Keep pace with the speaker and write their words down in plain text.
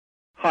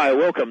Hi,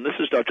 welcome. This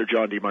is Dr.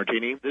 John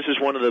DeMartini. This is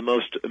one of the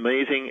most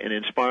amazing and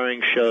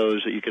inspiring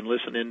shows that you can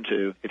listen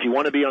into. If you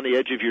want to be on the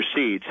edge of your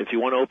seats, if you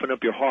want to open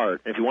up your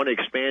heart, if you want to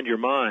expand your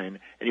mind,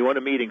 and you want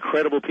to meet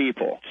incredible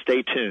people,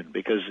 stay tuned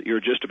because you're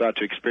just about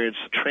to experience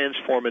a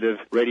transformative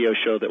radio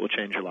show that will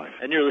change your life.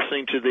 And you're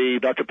listening to the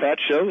Dr. Pat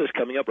Show that's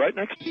coming up right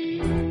next.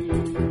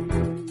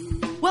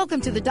 Welcome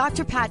to the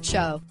Dr. Pat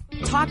Show.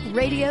 Talk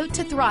radio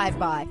to thrive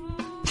by.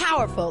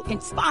 Powerful,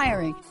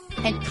 inspiring,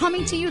 and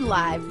coming to you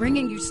live,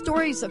 bringing you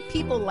stories of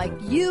people like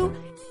you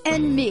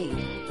and me,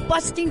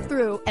 busting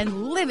through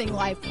and living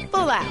life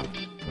full out.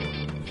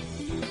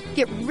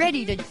 Get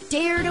ready to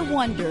dare to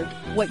wonder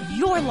what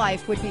your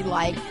life would be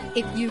like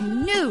if you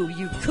knew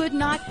you could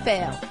not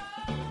fail.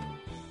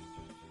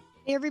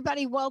 Hey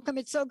everybody, welcome.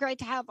 It's so great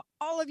to have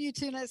all of you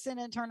tune us in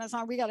and turn us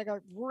on. We got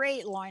a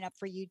great lineup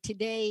for you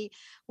today.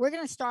 We're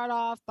going to start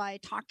off by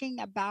talking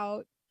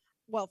about,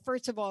 well,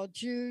 first of all,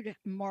 Jude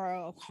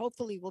Morrow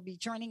hopefully will be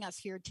joining us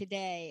here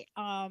today.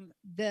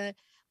 The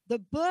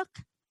book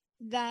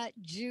that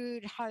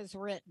Jude has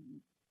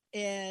written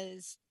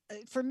is,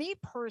 for me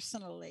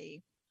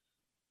personally,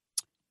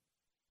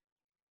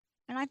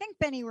 and I think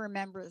Benny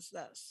remembers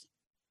this,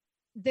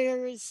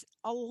 there's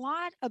a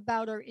lot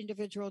about our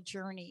individual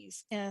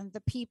journeys and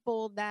the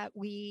people that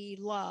we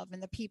love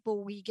and the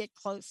people we get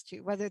close to,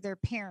 whether they're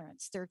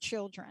parents, their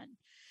children,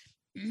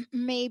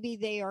 maybe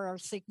they are our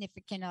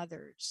significant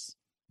others.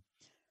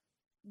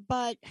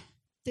 But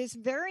there's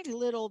very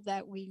little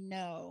that we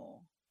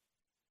know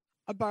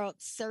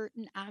about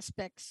certain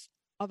aspects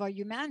of our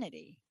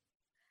humanity.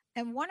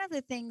 And one of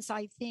the things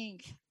I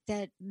think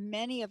that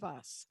many of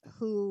us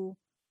who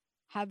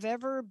have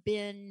ever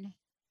been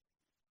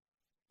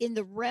in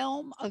the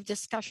realm of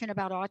discussion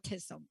about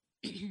autism,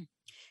 and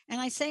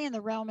I say in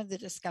the realm of the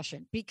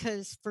discussion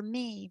because for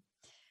me,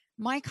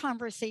 my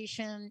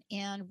conversation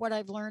and what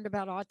I've learned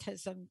about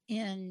autism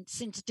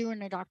since doing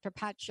the Dr.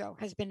 Pat Show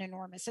has been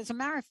enormous. As a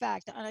matter of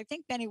fact, and I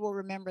think Benny will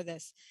remember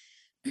this,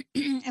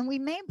 and we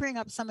may bring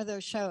up some of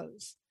those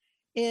shows,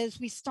 is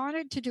we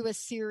started to do a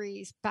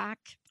series back,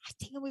 I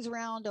think it was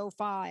around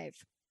 2005,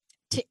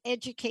 to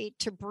educate,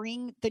 to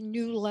bring the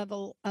new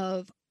level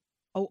of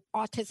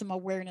autism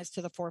awareness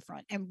to the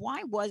forefront. And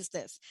why was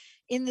this?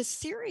 In the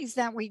series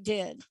that we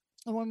did,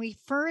 when we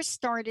first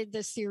started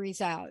the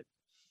series out,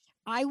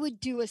 I would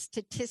do a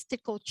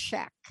statistical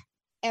check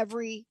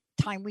every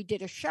time we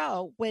did a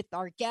show with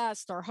our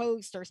guest, our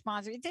host, our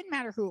sponsor. It didn't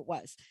matter who it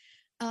was.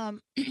 And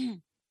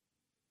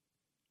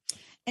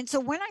so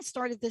when I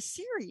started the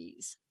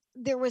series,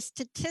 there were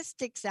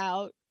statistics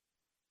out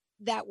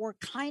that were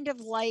kind of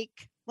like,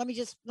 let me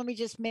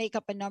just make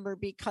up a number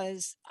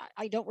because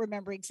I don't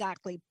remember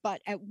exactly.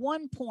 But at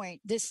one point,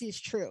 this is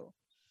true.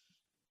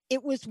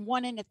 It was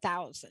 1 in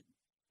 1,000,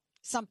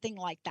 something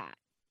like that.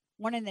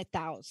 1 in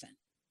 1,000.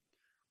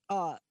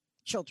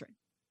 Children.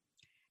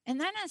 And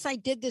then as I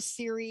did this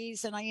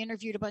series and I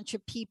interviewed a bunch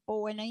of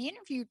people and I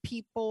interviewed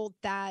people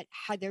that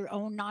had their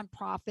own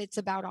nonprofits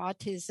about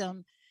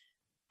autism,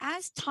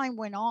 as time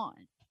went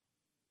on,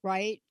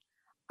 right,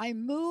 I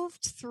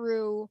moved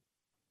through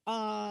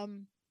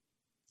the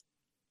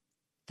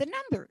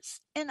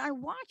numbers and I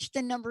watched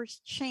the numbers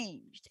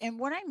change. And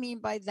what I mean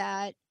by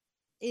that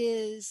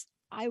is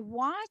I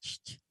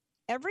watched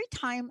every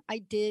time I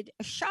did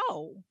a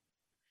show,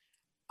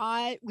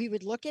 we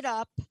would look it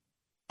up.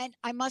 And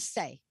I must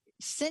say,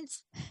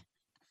 since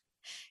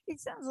it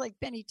sounds like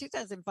Benny,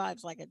 2005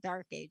 is like a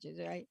dark ages,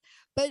 right?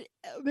 But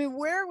I mean,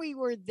 where we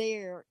were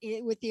there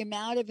with the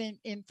amount of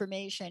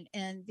information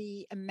and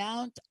the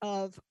amount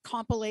of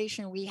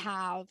compilation we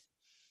have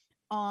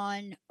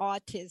on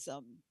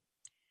autism,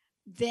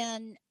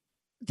 then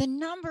the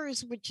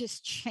numbers would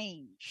just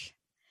change.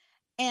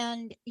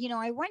 And, you know,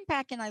 I went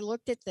back and I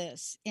looked at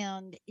this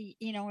and,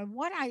 you know, and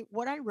what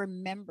I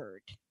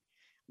remembered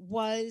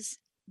was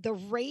the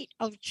rate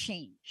of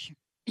change.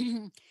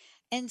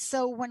 And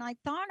so when I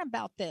thought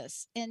about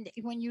this, and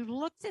when you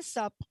look this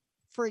up,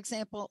 for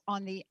example,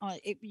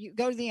 if you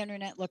go to the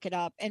internet, look it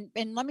up, and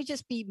let me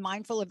just be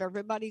mindful of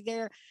everybody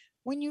there.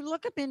 When you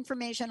look up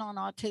information on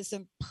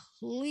autism,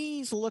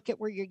 please look at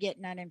where you're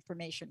getting that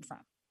information from.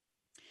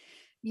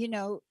 You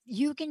know,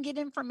 you can get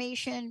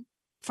information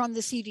from the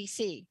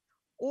CDC,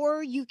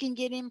 or you can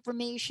get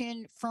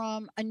information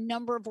from a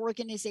number of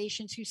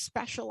organizations who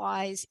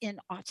specialize in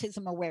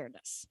autism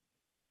awareness,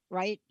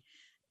 right?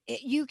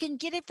 You can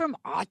get it from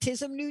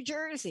Autism New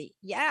Jersey.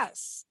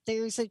 Yes,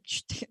 there's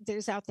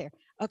out there.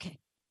 Okay.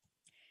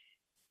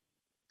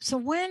 So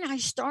when I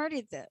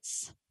started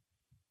this,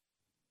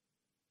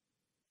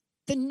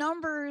 the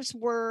numbers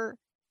were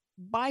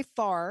by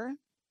far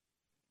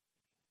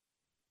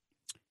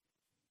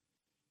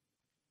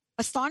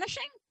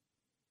astonishing,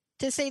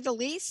 to say the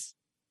least,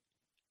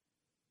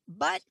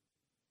 but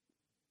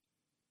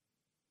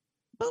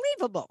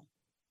believable.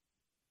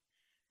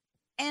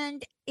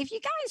 And if you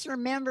guys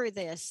remember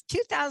this,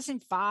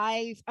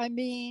 2005, I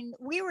mean,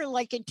 we were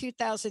like in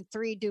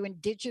 2003 doing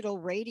digital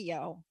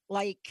radio,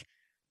 like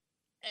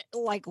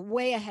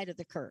way ahead of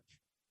the curve.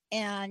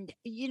 And,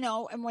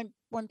 and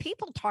when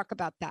people talk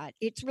about that,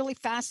 it's really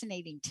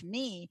fascinating to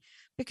me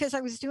because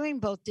I was doing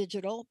both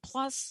digital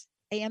plus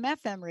AM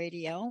FM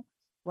radio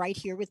right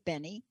here with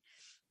Benny.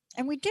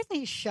 And we did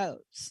these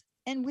shows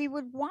and we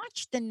would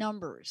watch the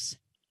numbers,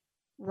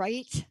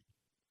 right?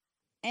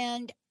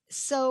 And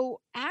so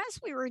as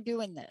we were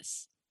doing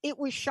this, it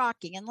was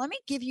shocking. And let me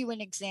give you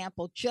an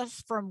example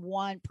just from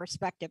one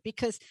perspective,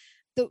 because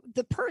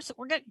the person,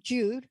 we're going to,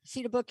 Jude,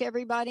 see the book,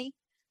 everybody?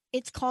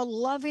 It's called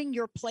Loving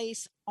Your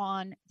Place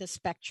on the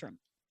Spectrum.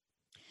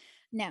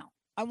 Now,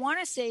 I want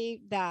to say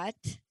that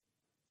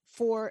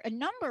for a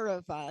number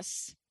of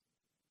us,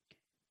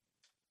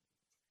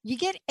 you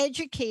get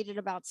educated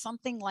about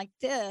something like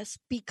this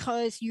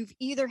because you've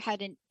either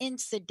had an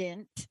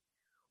incident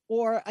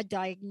or a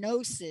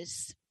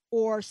diagnosis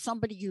or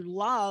somebody you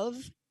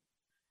love.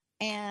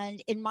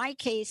 And in my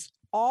case,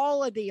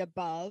 all of the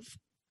above.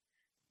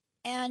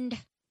 And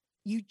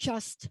you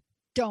just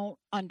don't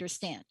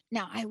understand.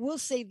 Now, I will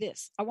say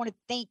this. I want to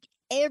thank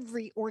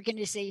every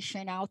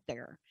organization out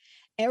there,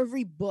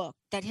 every book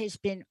that has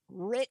been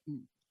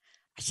written.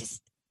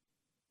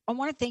 I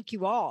want to thank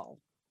you all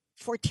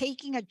for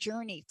taking a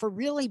journey, for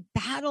really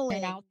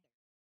battling out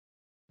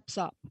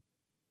up.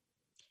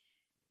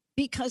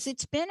 Because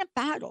it's been a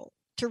battle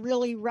to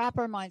really wrap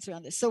our minds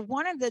around this. So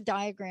one of the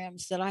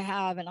diagrams that I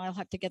have, and I'll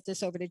have to get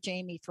this over to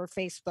Jamie for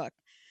Facebook,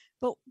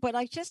 but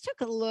I just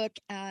took a look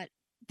at,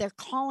 they're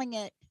calling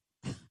it,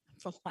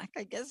 for lack,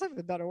 I guess of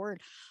a better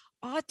word,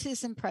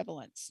 autism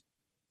prevalence.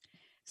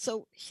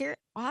 So here,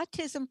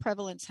 autism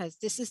prevalence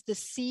this is the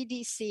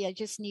CDC.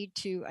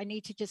 I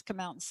need to just come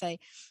out and say,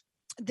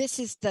 this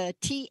is the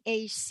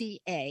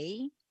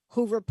TACA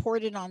who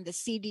reported on the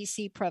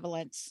CDC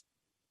prevalence.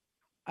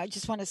 I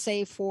just want to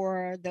say,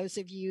 for those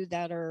of you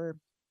that are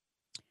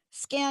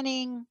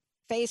scanning,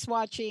 face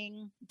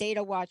watching,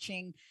 data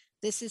watching,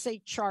 this is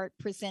a chart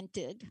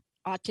presented,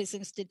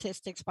 Autism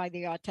Statistics by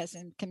the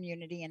Autism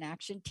Community in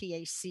Action,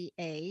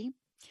 TACA.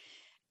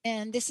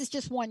 And this is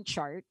just one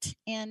chart.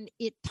 And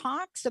it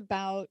talks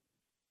about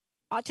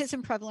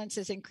autism prevalence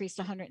has increased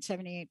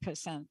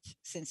 178%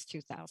 since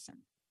 2000.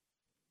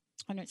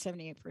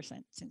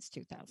 178% since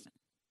 2000.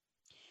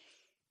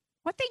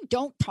 What they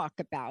don't talk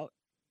about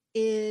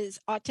is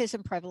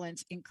autism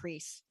prevalence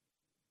increase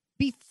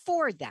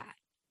before that.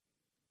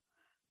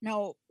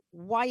 Now,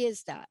 why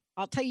is that?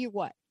 I'll tell you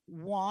what.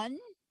 One,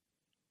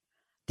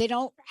 they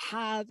don't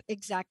have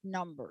exact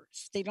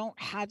numbers. They don't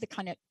have the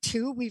kind of.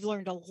 Two, we've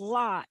learned a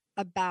lot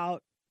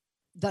about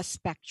the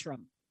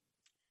spectrum.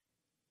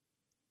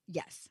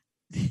 Yes.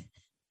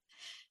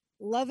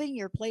 Loving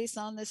your place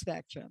on the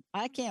spectrum.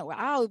 I can't wait.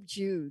 I hope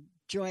Jude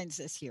joins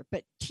us here.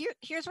 But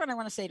here's what I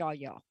want to say to all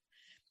y'all.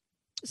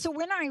 So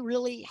when I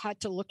really had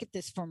to look at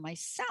this for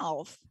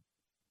myself,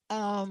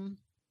 in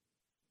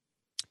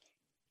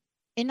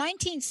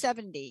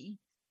 1970,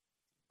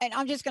 and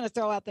I'm just going to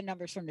throw out the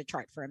numbers from the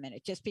chart for a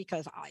minute, just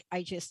because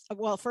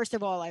well, first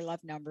of all, I love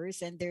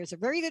numbers, and there's a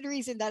very good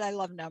reason that I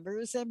love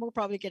numbers, and we'll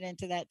probably get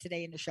into that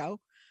today in the show.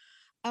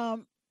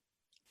 And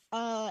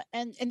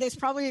there's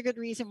probably a good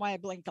reason why I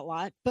blink a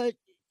lot, but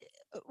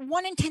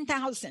 1 in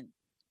 10,000.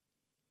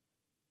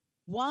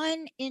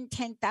 1 in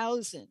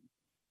 10,000.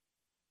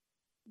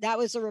 That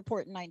was a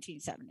report in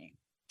 1970.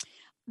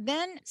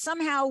 Then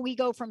somehow we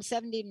go from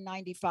 70 to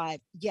 95.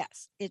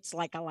 Yes, it's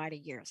like a lot of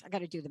years. I got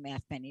to do the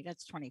math, Penny.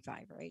 That's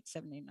 25, right?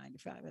 70 to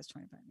 95. That's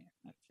 25 years.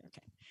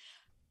 Okay.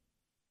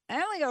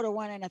 And we go to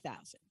 1 in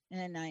 1,000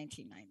 in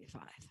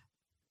 1995.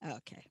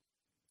 Okay.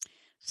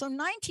 So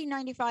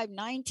 1995,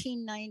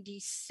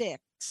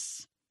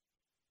 1996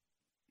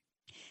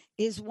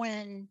 is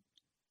when,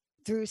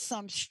 through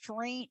some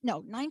strange,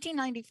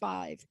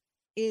 1995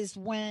 is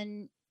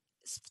when,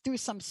 through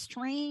some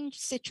strange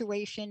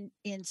situation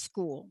in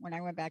school, when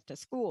I went back to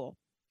school,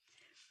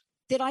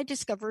 did I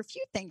discover a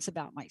few things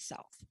about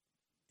myself.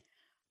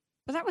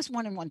 But that was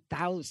 1 in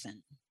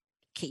 1,000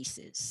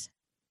 cases.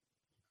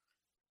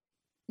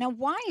 Now,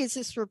 why is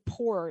this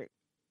report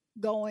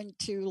going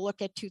to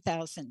look at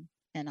 2000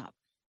 and up?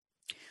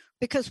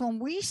 Because when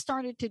we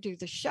started to do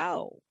the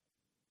show,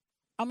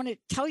 I'm going to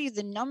tell you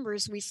the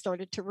numbers we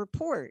started to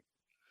report.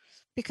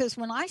 Because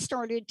when I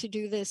started to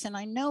do this, and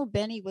I know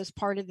Benny was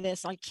part of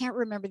this, I can't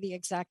remember the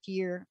exact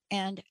year,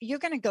 and you're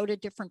going to go to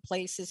different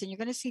places and you're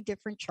going to see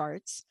different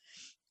charts,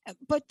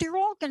 but they're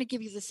all going to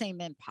give you the same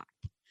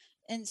impact.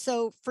 And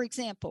so, for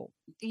example,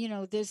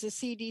 there's a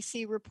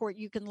CDC report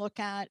you can look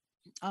at.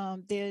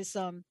 There's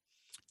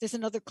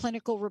another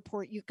clinical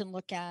report you can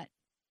look at.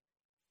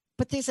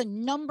 But there's a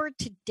number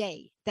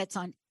today that's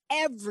on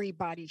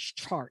everybody's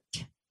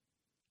chart.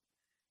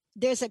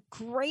 There's a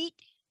great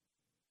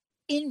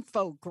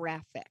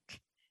infographic,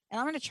 and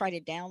I'm going to try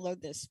to download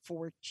this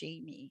for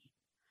Jamie.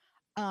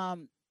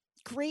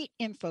 Great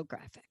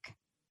infographic.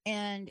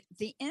 And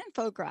the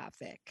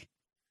infographic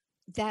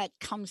that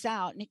comes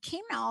out, and it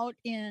came out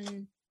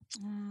in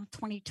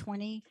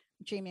 2020.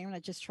 Jamie, I'm going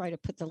to just try to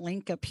put the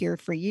link up here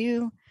for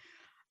you.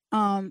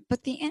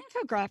 But the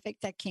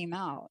infographic that came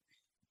out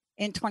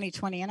in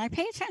 2020. And I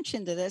pay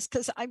attention to this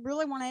because I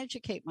really want to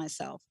educate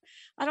myself.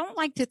 I don't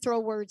like to throw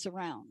words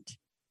around.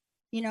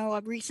 You know,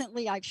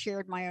 recently I've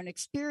shared my own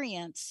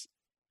experience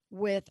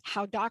with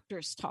how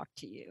doctors talk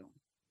to you.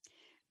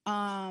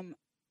 And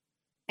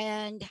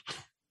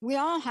we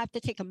all have to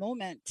take a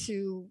moment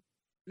to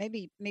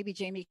maybe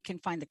Jamie can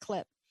find the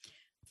clip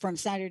from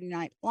Saturday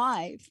Night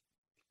Live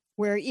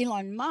where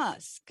Elon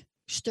Musk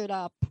stood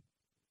up.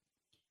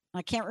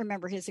 I can't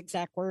remember his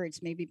exact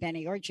words. Maybe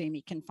Benny or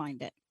Jamie can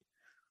find it.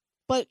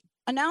 But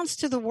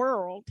announced to the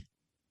world,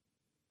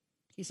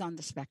 he's on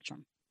the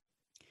spectrum.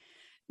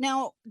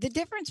 Now, the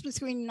difference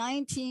between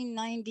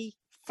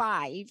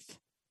 1995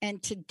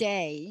 and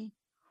today,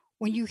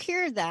 when you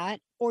hear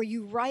that, or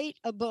you write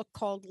a book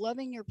called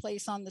Loving Your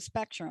Place on the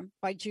Spectrum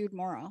by Jude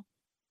Morrow,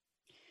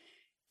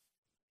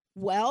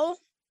 well,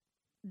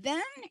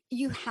 then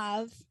you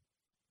have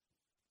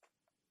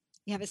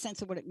a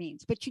sense of what it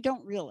means, but you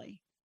don't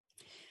really.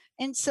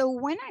 And so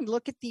when I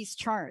look at these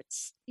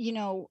charts, you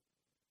know,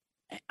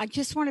 I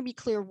just want to be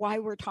clear why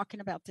we're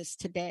talking about this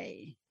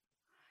today.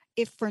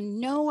 If for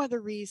no other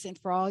reason,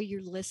 for all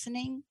you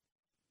listening,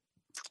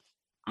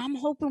 I'm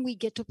hoping we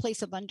get to a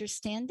place of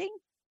understanding.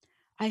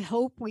 I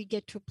hope we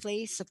get to a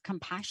place of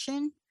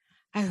compassion.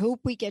 I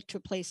hope we get to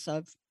a place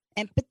of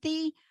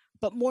empathy.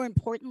 But more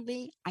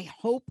importantly, I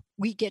hope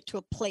we get to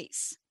a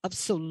place of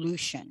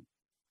solution.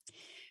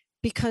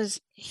 Because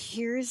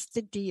here's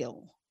the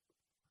deal.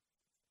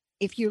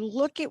 If you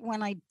look at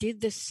when I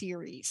did this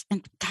series,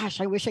 and gosh,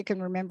 I wish I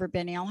could remember,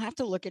 Benny, I'll have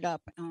to look it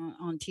up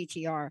on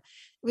TTR.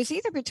 It was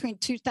either between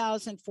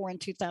 2004 and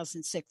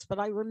 2006, but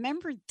I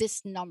remember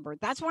this number.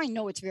 That's why I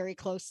know it's very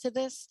close to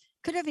this.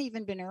 Could have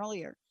even been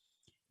earlier.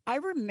 I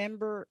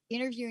remember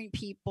interviewing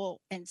people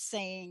and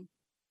saying,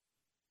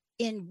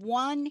 in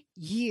 1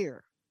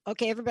 year,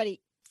 okay,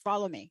 everybody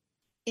follow me.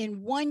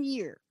 In 1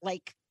 year,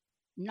 like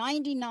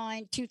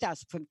 99,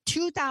 2000, from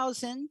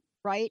 2000,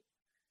 right?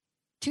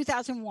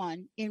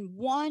 2001, in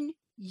 1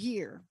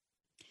 year,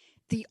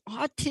 the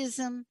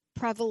autism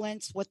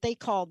prevalence, what they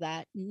call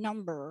that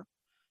number,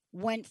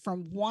 went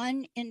from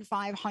 1 in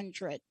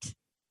 500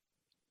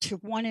 to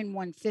 1 in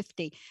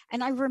 150.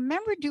 And I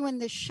remember doing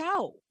this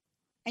show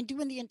and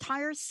doing the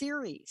entire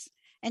series.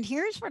 And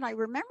here's what I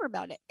remember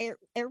about it.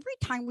 Every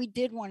time we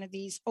did one of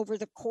these over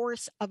the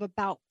course of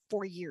about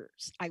 4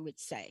 years, I would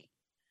say.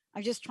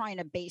 I'm just trying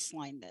to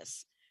baseline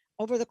this.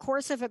 Over the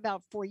course of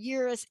about 4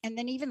 years, and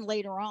then even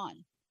later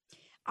on,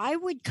 I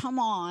would come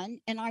on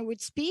and I would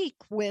speak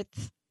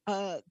with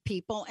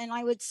people and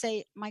I would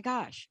say, my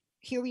gosh,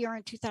 here we are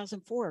in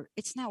 2004.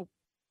 It's now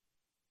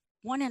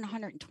 1 in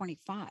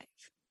 125.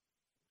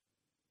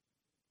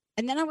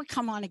 And then I would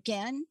come on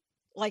again,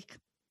 like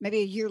maybe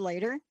a year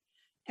later,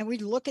 and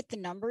we'd look at the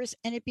numbers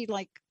and it'd be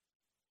like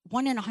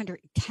 1 in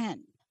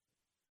 110.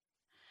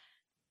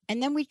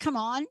 And then we'd come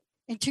on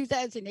in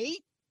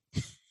 2008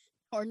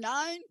 or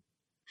 9,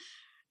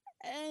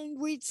 and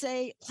we'd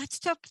say, let's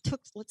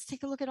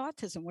take a look at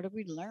autism. What have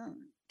we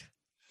learned?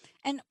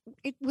 And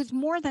it was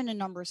more than a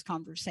numbers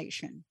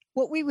conversation.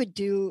 What we would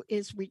do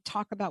is we'd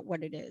talk about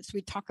what it is.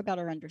 We'd talk about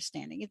our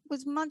understanding. It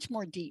was much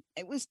more deep.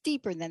 It was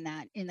deeper than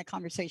that in the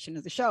conversation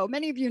of the show.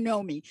 Many of you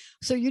know me,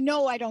 so you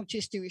know I don't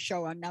just do a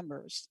show on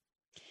numbers.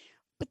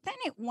 But then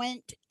it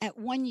went at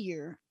 1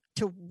 year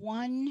to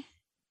 1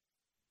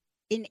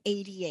 in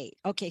 88.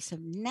 Okay, so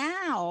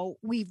now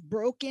we've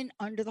broken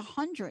under the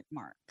 100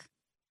 mark.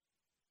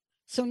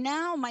 So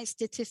now my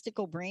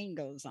statistical brain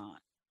goes on.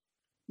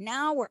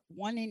 Now we're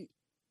 1 in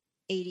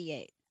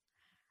 88.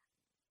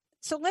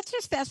 So let's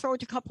just fast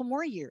forward to a couple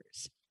more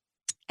years.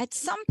 At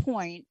some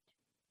point,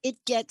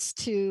 it gets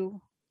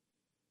to,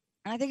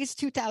 and I think it's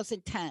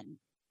 2010.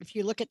 If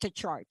you look at the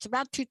charts,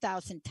 about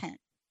 2010.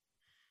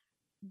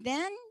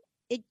 Then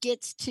it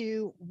gets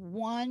to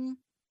 1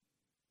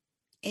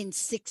 in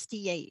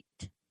 68.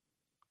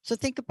 So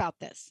think about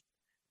this.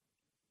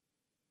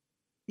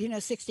 You know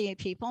 68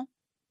 people?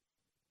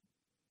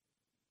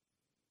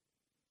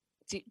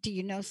 Do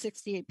you know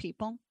 68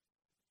 people?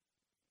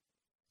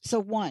 So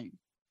one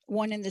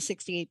in the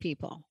 68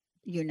 people,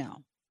 you know,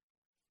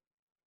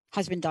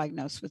 has been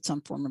diagnosed with some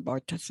form of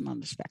autism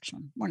on the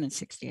spectrum. 1 in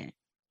 68.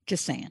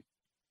 Just saying.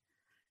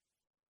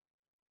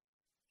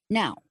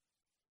 Now,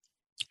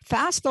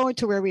 fast forward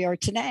to where we are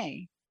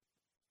today.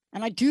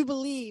 And I do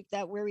believe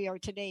that where we are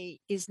today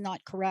is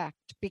not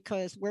correct,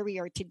 because where we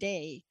are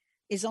today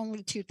is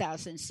only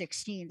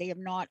 2016. They have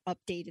not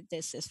updated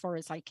this as far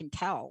as I can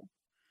tell.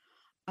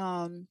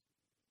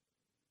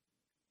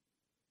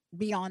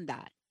 Beyond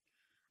that.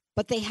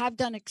 But they have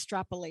done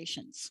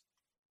extrapolations.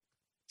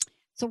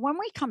 So when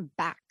we come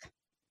back,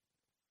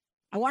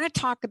 I want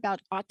to talk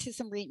about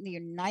autism rate in the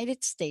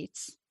United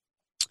States,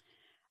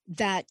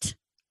 that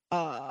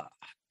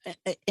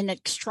an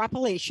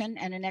extrapolation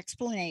and an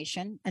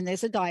explanation, and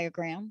there's a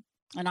diagram,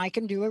 and I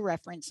can do a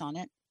reference on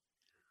it.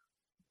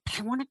 But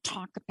I want to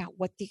talk about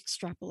what the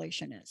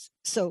extrapolation is.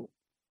 So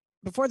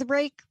before the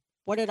break,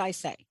 what did I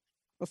say?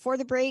 Before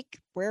the break,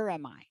 where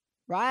am I?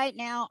 Right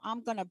now,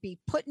 I'm going to be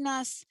putting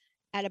us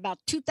at about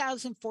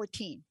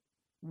 2014.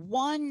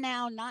 One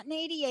now, not in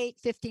 88,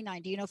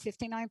 59. Do you know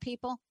 59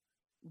 people?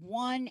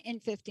 1 in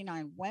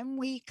 59. When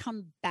we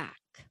come back,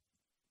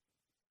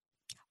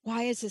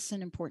 why is this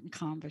an important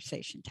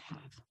conversation to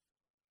have?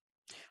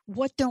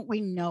 What don't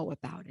we know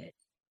about it?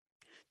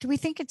 Do we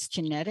think it's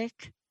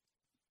genetic?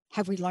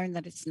 Have we learned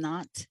that it's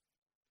not?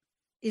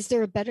 Is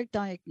there a better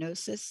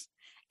diagnosis?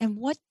 And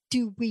what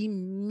do we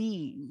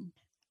mean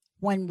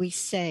when we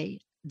say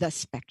the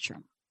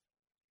spectrum?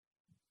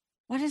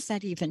 What does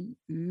that even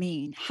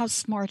mean? How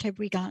smart have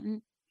we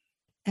gotten?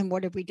 And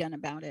what have we done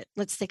about it?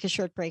 Let's take a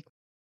short break.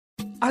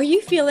 Are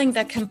you feeling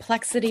the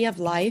complexity of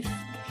life?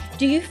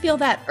 Do you feel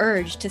that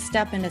urge to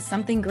step into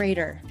something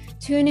greater?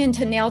 Tune in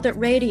to Nailed It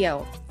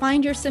Radio.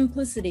 Find your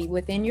simplicity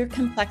within your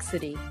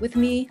complexity with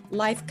me,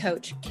 life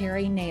coach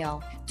Carrie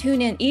Nail.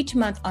 Tune in each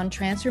month on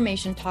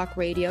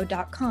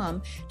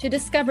TransformationTalkRadio.com to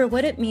discover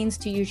what it means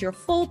to use your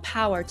full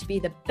power to be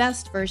the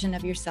best version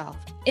of yourself.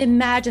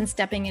 Imagine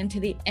stepping into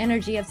the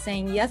energy of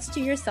saying yes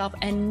to yourself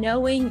and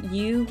knowing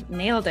you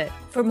nailed it.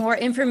 For more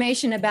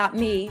information about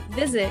me,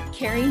 visit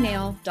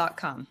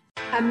CarrieNail.com.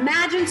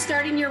 Imagine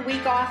starting your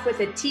week off with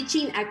a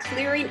teaching, a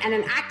clearing, and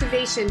an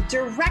activation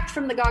direct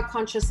from the God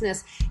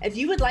consciousness. If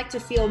you would like to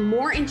feel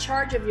more in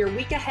charge of your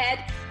week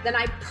ahead, then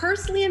I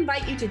personally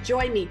invite you to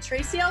join me,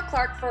 Tracy L.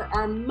 Clark, for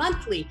our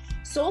monthly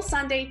Soul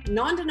Sunday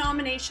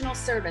non-denominational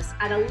service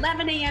at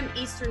 11 a.m.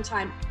 Eastern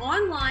Time,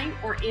 online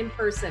or in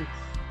person.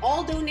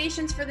 All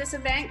donations for this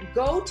event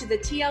go to the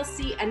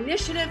TLC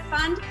Initiative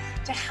Fund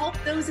to help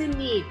those in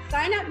need.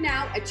 Sign up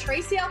now at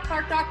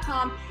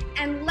tracylclark.com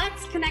and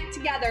let's connect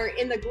together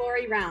in the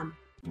glory realm.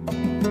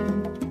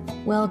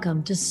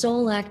 Welcome to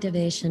Soul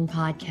Activation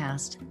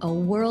Podcast, a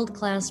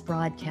world-class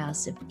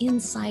broadcast of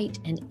insight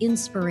and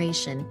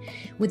inspiration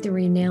with the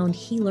renowned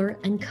healer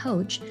and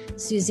coach,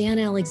 Suzanne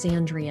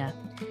Alexandria.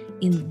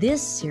 In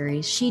this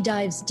series, she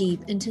dives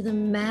deep into the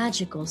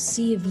magical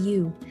sea of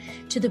you,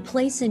 to the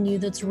place in you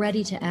that's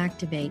ready to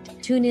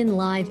activate. Tune in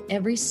live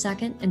every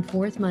second and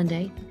fourth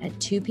Monday at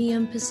 2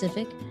 p.m.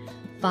 Pacific,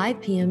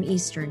 5 p.m.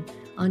 Eastern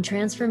on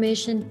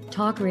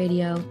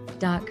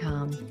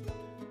TransformationTalkRadio.com.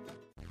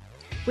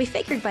 We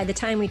figured by the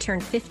time we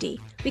turned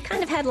 50, we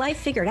kind of had life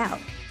figured out,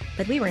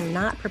 but we were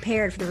not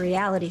prepared for the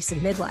realities of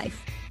midlife.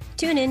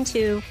 Tune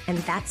into And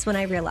That's When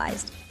I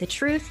Realized, the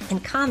truth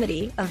and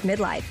comedy of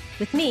midlife,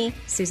 with me,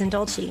 Susan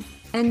Dolce.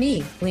 And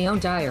me, Leon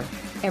Dyer,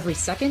 every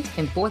second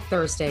and fourth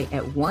Thursday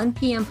at 1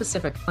 p.m.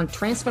 Pacific on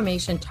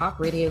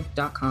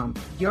TransformationTalkRadio.com.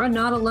 You're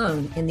not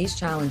alone in these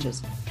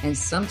challenges, and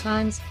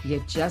sometimes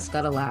you just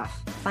gotta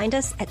laugh. Find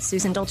us at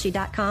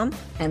SusanDolce.com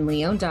and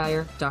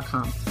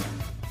LeonDyer.com.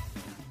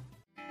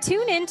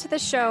 Tune in to the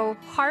show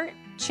Heart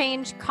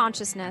Change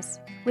Consciousness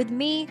with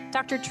me,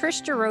 Dr.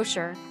 Trish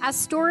DeRocher, as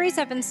stories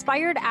of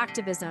inspired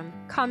activism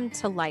come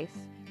to life.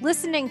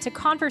 Listening to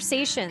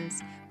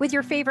conversations with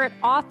your favorite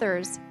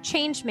authors,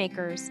 change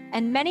makers,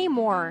 and many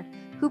more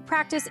who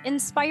practice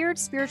inspired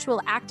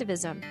spiritual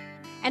activism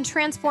and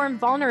transform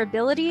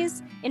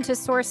vulnerabilities into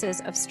sources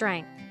of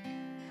strength.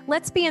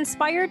 Let's be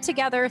inspired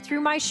together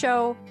through my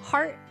show,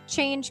 Heart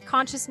Change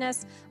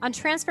Consciousness, on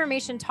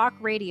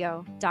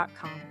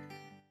TransformationTalkRadio.com.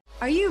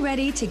 Are you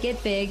ready to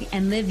get big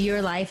and live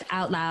your life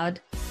out loud?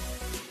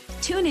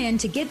 Tune in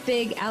to Get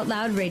Big Out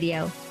Loud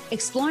Radio,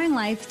 exploring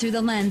life through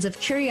the lens of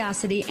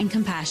curiosity and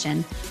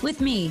compassion,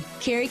 with me,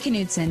 Carrie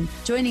Knudsen,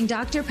 joining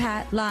Dr.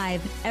 Pat live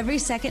every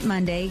second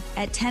Monday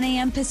at 10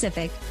 a.m.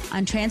 Pacific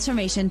on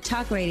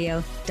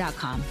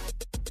TransformationTalkRadio.com.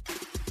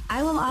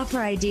 I will offer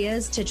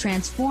ideas to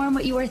transform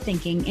what you are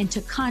thinking into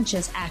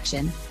conscious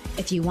action.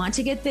 If you want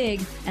to get big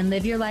and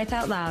live your life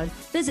out loud,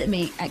 visit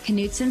me at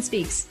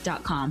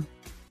KnudsenSpeaks.com.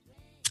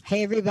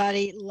 Hey,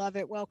 everybody. Love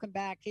it. Welcome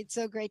back. It's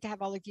so great to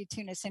have all of you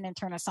tune us in and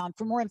turn us on.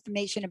 For more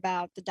information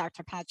about the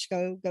Dr. Pat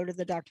Show, go to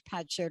the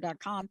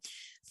drpatshow.com.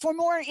 For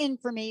more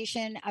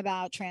information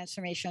about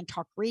Transformation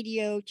Talk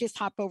Radio, just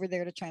hop over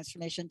there to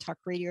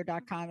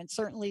transformationtalkradio.com. And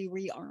certainly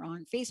we are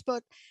on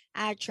Facebook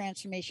at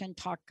Transformation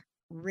Talk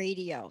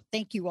Radio.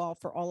 Thank you all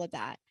for all of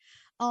that.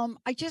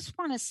 I just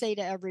want to say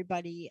to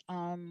everybody,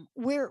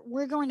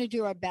 we're going to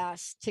do our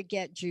best to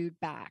get Jude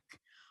back.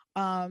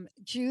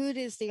 Jude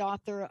is the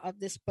author of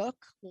this book,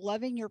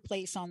 Loving Your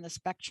Place on the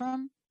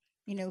Spectrum.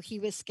 You know, he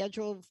was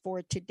scheduled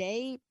for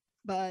today,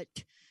 but,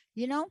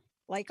 you know,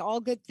 like all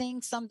good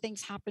things, some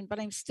things happen, but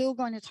I'm still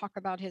going to talk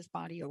about his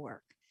body of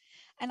work.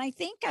 And I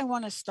think I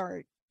want to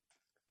start,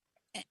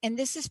 and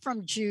this is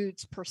from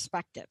Jude's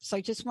perspective. So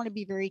I just want to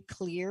be very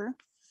clear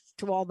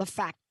to all the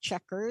fact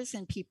checkers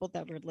and people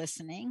that are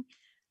listening.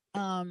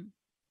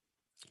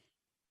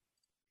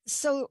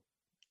 So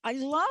I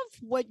love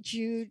what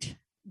Jude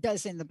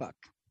does in the book.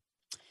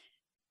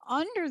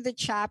 Under the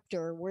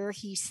chapter where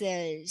he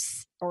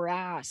says or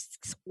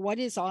asks, what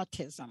is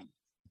autism?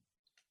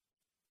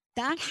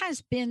 That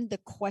has been the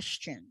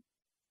question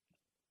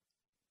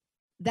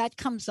that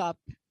comes up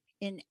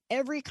in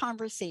every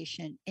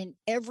conversation, in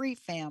every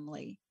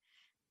family,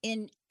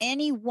 in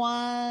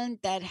anyone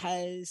that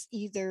has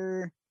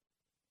either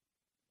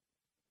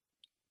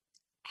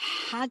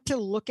had to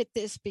look at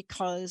this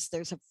because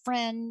there's a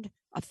friend,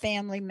 a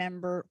family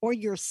member, or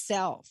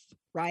yourself,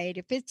 right?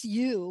 If it's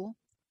you,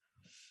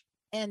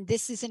 and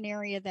this is an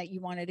area that you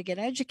wanted to get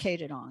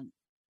educated on,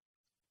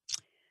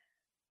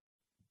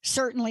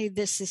 certainly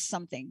this is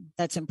something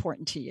that's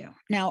important to you.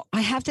 Now,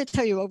 I have to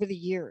tell you, over the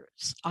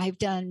years, I've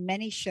done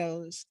many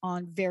shows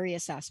on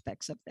various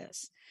aspects of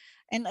this.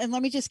 And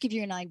let me just give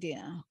you an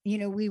idea. You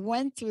know, we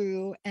went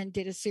through and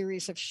did a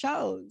series of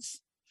shows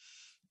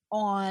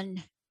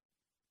on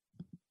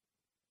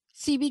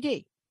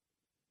CBD,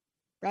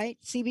 right?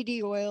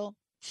 CBD oil,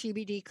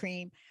 CBD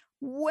cream,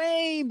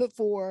 way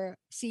before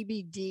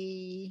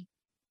CBD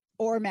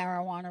or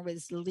marijuana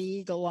was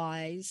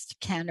legalized.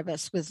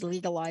 Cannabis was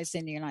legalized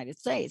in the United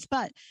States.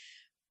 But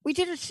we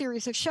did a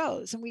series of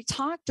shows and we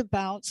talked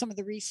about some of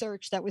the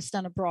research that was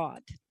done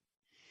abroad.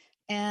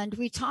 And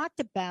we talked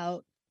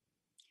about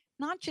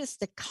not just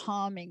the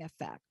calming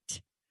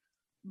effect,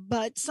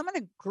 but some of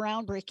the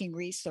groundbreaking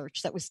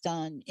research that was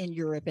done in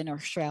Europe and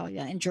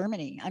Australia and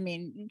Germany. I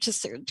mean,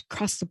 just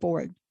across the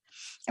board.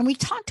 And we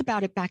talked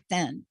about it back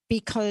then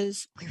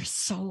because we were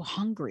so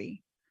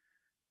hungry.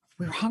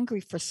 We were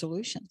hungry for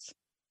solutions.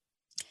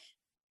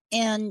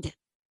 And,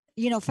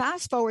 you know,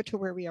 fast forward to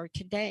where we are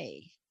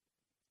today.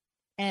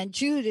 And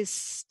Jude is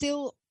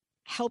still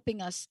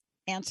helping us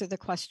answer the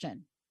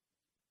question,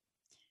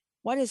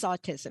 what is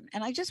autism?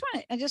 And I just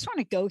want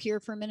to go here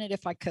for a minute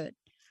if I could.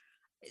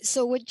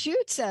 So what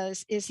Jude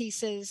says is, he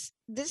says,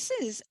 this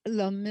is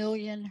the $1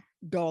 million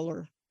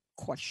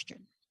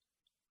question.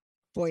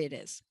 Boy, it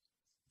is.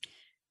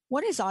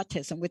 What is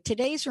autism? With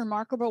today's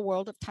remarkable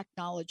world of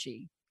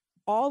technology,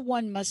 all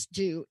one must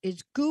do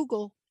is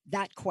Google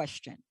that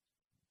question.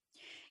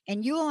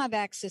 And you will have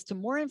access to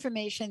more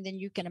information than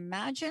you can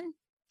imagine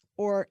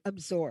or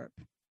absorb.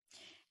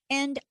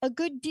 And a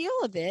good deal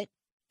of it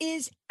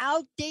is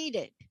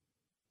outdated.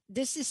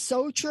 This is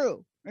so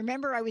true.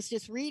 Remember, I was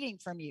just reading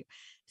from you.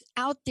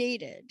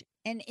 Outdated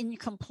and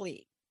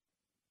incomplete,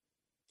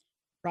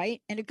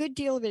 right? And a good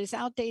deal of it is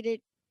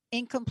outdated,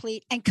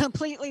 incomplete, and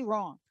completely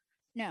wrong.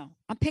 Now,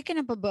 I'm picking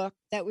up a book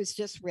that was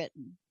just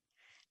written.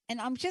 And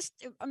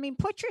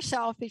put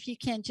yourself, if you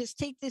can, just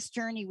take this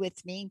journey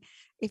with me.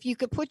 If you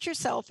could put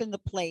yourself in the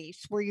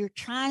place where you're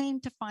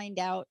trying to find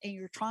out and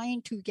you're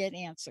trying to get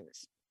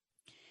answers.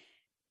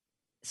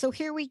 So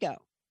here we go.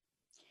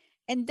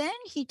 And then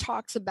he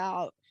talks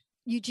about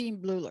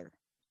Eugene Bleuler.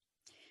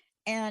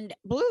 And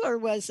Bleuler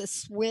was a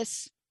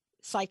Swiss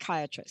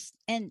psychiatrist.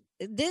 And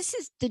this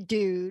is the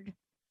dude,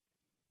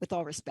 with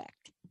all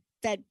respect,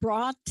 that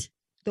brought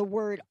the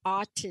word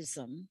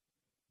autism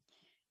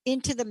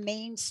into the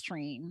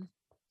mainstream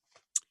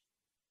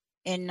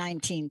in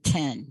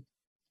 1910,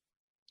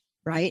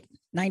 right?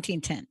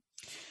 1910.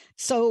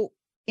 So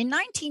in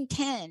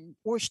 1910,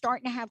 we're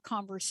starting to have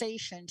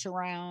conversations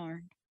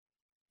around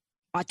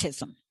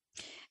autism.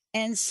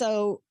 And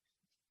so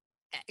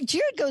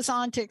Jude goes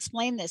on to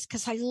explain this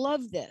because I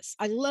love this.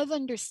 I love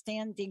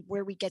understanding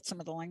where we get some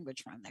of the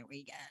language from that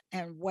we get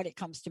and what it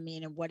comes to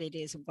mean and what it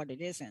is and what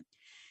it isn't.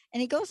 And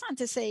he goes on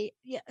to say,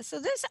 yeah,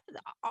 so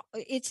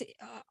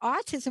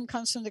autism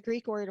comes from the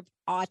Greek word of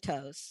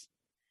autos,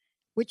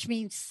 which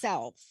means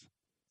self.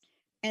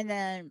 And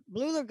then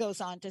Bleuler goes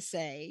on to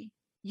say,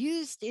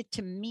 used it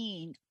to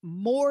mean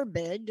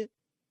morbid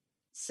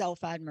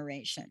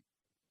self-admiration.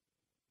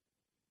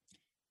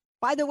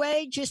 By the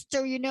way, just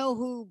so you know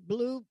who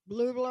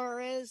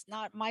Bleuler is,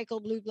 not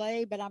Michael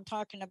Bublé, but I'm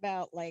talking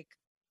about like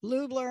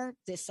Bleuler,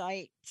 this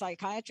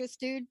psychiatrist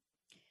dude.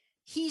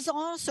 He's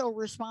also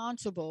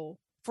responsible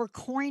for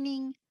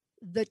coining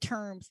the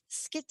terms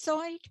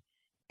schizoid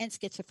and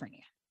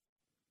schizophrenia.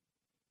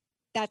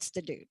 That's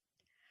the dude.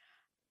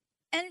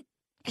 And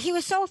he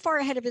was so far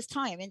ahead of his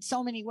time in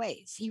so many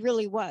ways. He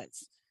really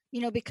was,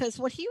 you know, because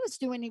what he was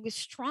doing, he was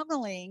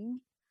struggling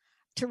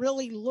to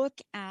really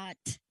look at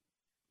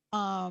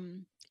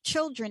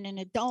children and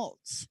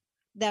adults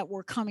that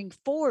were coming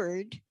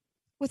forward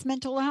with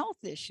mental health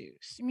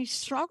issues. I mean,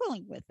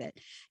 struggling with it,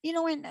 you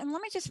know, and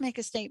let me just make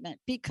a statement,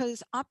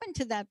 because up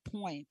until that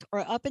point, or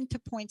up into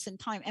points in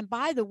time, and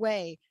by the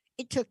way,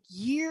 it took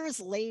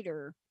years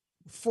later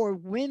for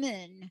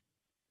women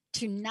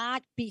to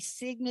not be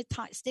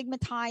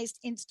stigmatized,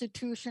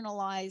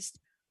 institutionalized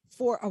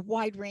for a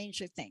wide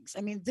range of things.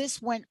 I mean,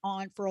 this went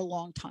on for a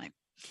long time.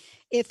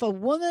 If a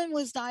woman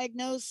was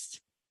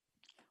diagnosed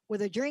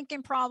with a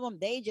drinking problem,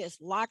 they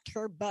just locked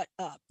her butt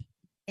up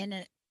in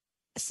an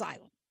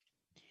asylum.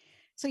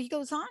 So he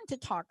goes on to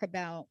talk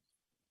about,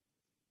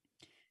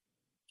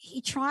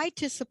 he tried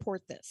to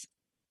support this,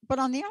 but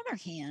on the other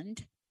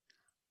hand,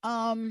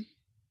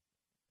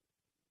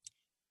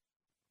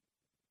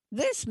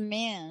 this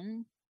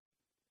man,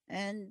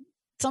 and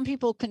some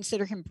people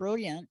consider him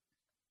brilliant,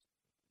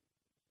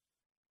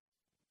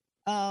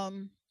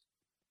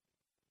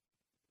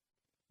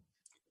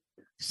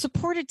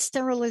 supported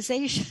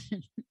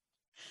sterilization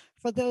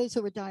for those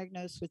who were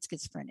diagnosed with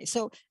schizophrenia.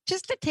 So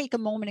just to take a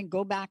moment and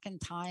go back in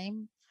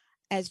time,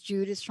 as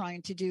Jude is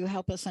trying to do,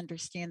 help us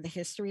understand the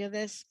history of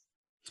this.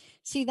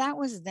 See, that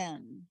was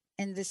then,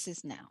 and this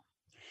is now.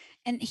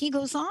 And he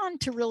goes on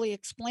to really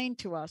explain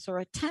to us, or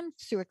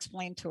attempt to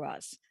explain to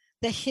us,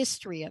 the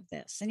history of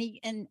this.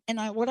 And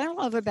what I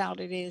love about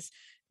it is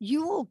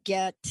you will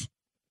get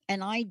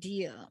an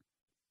idea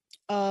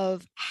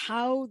of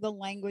how the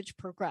language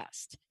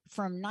progressed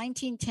from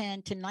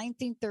 1910 to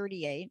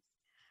 1938,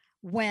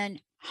 when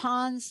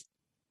Hans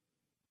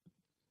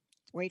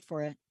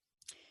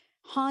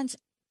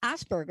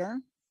Asperger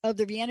of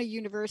the Vienna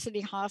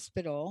University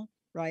Hospital,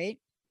 right,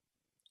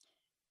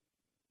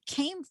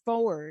 came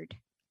forward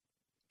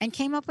and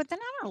came up with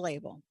another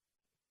label,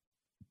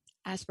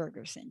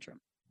 Asperger syndrome.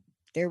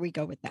 There we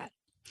go with that.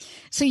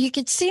 So you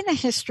can see the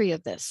history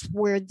of this,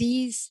 where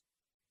these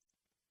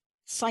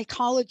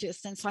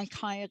psychologists and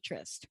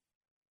psychiatrists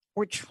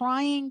were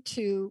trying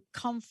to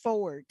come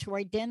forward to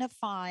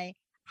identify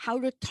how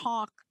to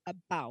talk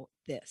about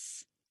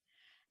this.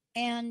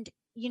 And,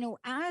 you know,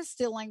 as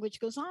the language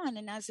goes on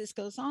and as this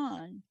goes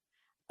on,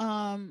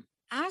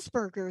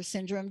 Asperger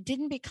syndrome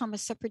didn't become a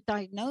separate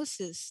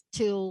diagnosis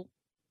until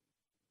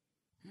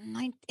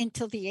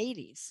the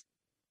 80s.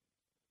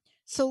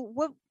 So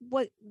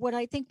what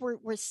I think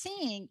we're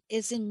seeing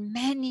is, in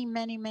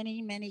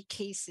many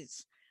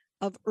cases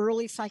of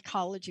early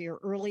psychology or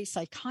early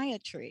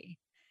psychiatry,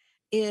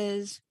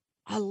 is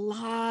a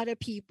lot of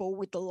people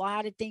with a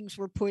lot of things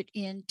were put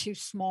into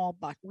small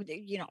buckets.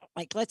 You know,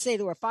 like let's say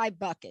there were 5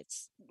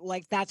 buckets,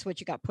 like that's what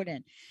you got put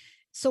in.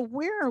 So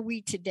where are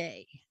we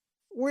today?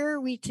 Where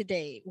are we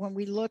today when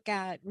we look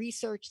at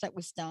research that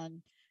was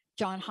done,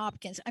 Johns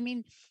Hopkins? I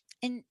mean,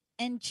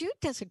 and Jude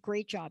does a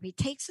great job. He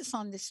takes us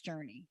on this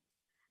journey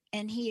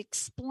and he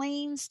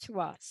explains to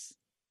us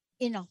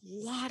in a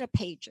lot of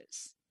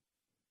pages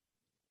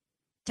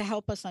to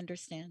help us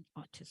understand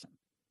autism.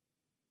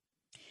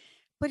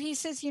 But he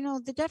says, you know,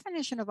 the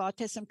definition of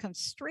autism comes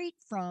straight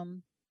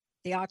from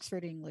the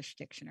Oxford English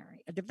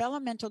Dictionary: a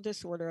developmental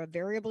disorder of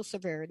variable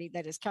severity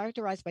that is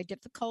characterized by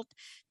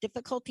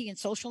difficulty in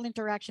social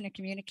interaction and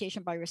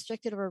communication by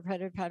restricted or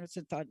repetitive patterns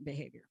of thought and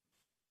behavior.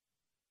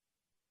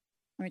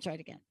 Let me try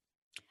it again.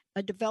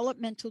 A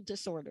developmental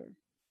disorder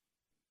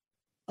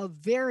of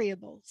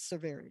variable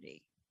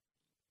severity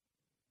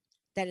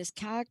that is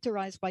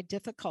characterized by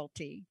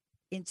difficulty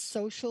in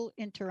social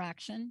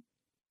interaction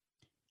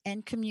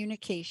and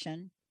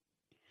communication,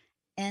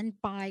 and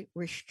by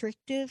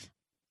restrictive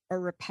or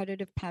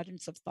repetitive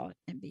patterns of thought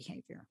and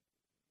behavior.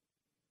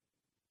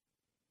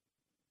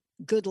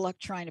 Good luck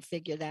trying to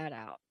figure that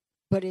out,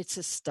 but it's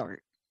a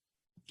start.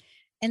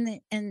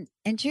 And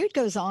Jude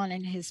goes on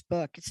in his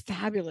book, it's a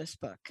fabulous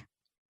book.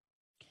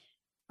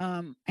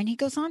 And he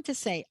goes on to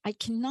say, I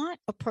cannot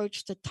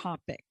approach the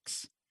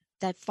topics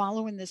that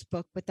follow in this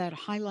book without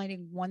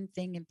highlighting one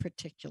thing in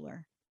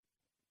particular.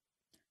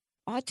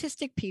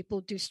 Autistic people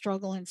do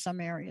struggle in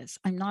some areas.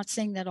 I'm not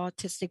saying that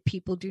autistic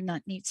people do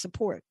not need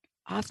support.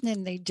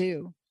 Often they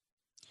do.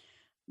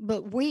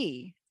 But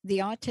we, the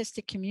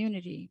autistic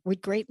community,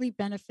 would greatly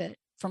benefit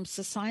from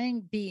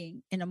society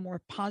being in a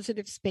more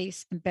positive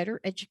space and better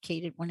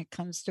educated when it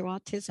comes to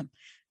autism.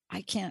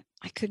 I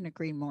couldn't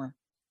agree more.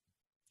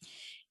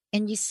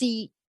 And you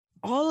see,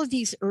 all of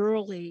these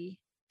early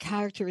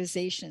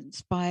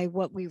characterizations by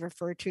what we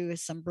refer to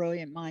as some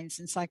brilliant minds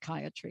in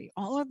psychiatry,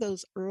 all of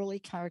those early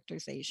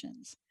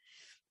characterizations,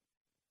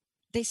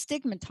 they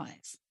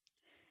stigmatize.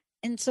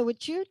 And so what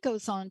Jude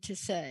goes on to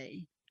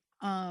say,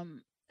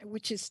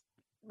 which is,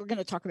 we're going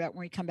to talk about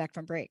when we come back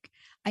from break.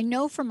 I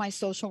know from my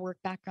social work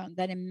background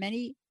that in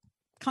many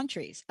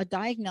countries, a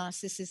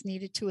diagnosis is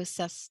needed to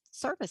assess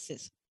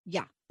services.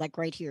 Yeah, like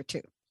right here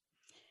too.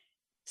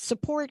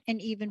 Support and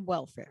even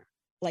welfare,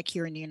 like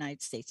here in the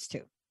United States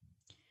too.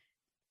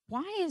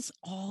 Why is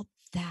all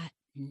that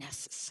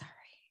necessary?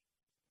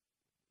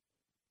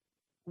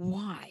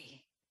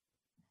 Why?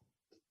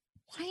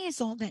 Why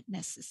is all that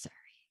necessary?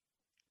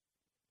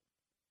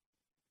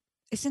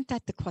 Isn't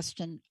that the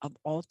question of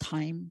all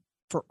time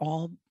for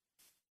all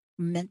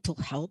mental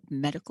health,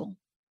 medical?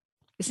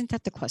 Isn't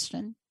that the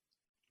question?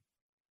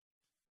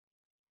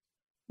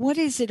 What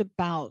is it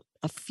about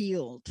a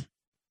field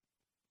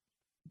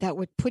that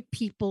would put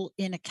people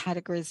in a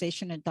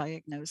categorization and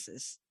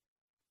diagnosis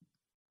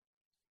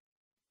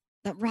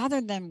that rather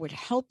than would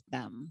help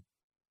them,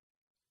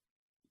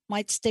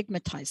 might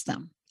stigmatize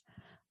them?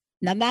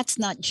 Now, that's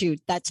not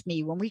Jude, that's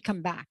me. When we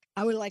come back,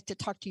 I would like to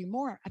talk to you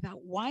more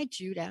about why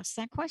Jude asked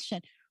that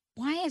question.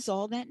 Why is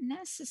all that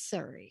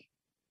necessary?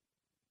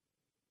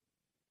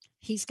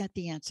 He's got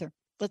the answer.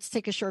 Let's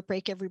take a short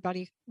break,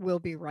 everybody. We'll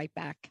be right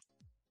back.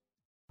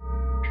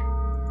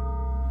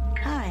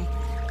 Hi,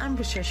 I'm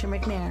Patricia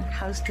McNair,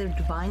 host of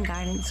Divine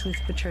Guidance with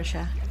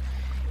Patricia.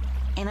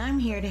 And I'm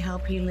here to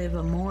help you live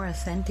a more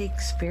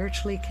authentic,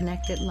 spiritually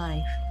connected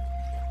life.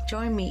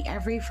 Join me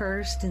every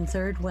first and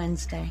third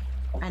Wednesday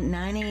at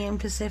 9 a.m.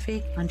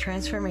 Pacific on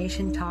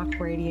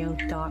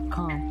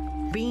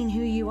TransformationTalkRadio.com. Being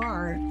who you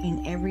are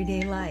in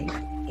everyday life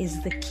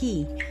is the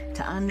key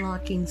to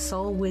unlocking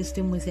soul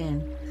wisdom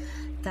within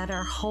that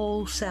our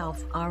whole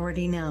self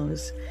already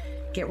knows.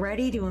 Get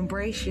ready to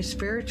embrace your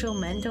spiritual,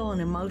 mental,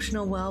 and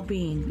emotional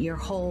well-being, your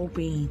whole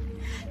being.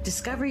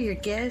 Discover your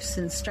gifts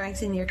and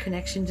strengthen your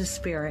connection to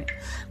spirit.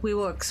 We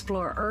will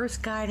explore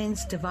earth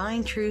guidance,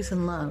 divine truth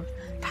and love,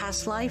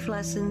 past life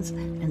lessons,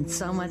 and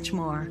so much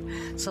more.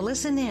 So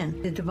listen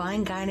in to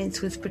Divine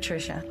Guidance with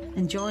Patricia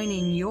and join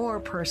in your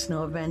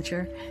personal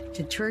adventure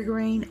to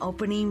triggering,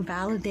 opening,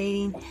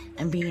 validating,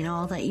 and being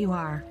all that you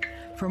are.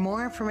 For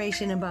more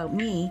information about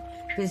me,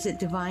 visit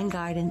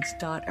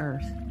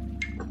divineguidance.earth.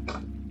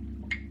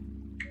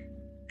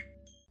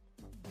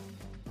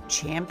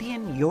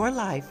 Champion Your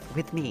Life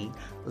with me,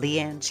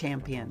 Leanne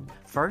Champion.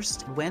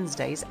 First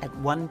Wednesdays at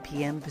 1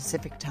 p.m.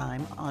 Pacific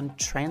Time on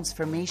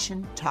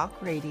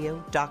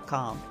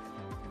TransformationTalkRadio.com.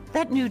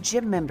 That new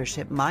gym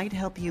membership might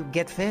help you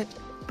get fit,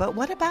 but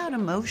what about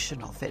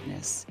emotional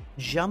fitness?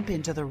 Jump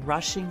into the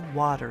rushing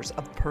waters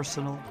of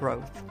personal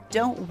growth.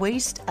 Don't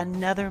waste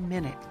another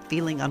minute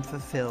feeling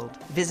unfulfilled.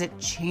 Visit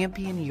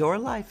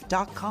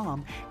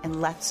ChampionYourLife.com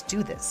and let's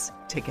do this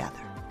together.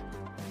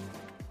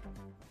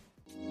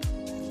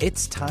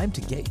 It's time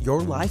to get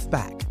your life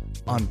back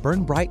on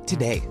Burn Bright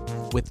Today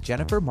with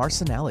Jennifer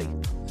Marcinelli.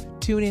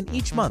 Tune in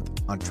each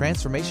month on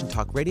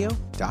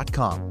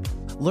TransformationTalkRadio.com.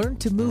 Learn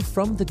to move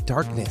from the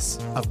darkness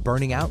of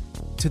burning out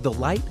to the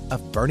light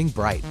of burning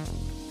bright.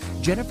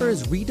 Jennifer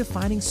is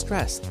redefining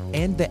stress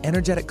and the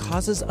energetic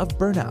causes of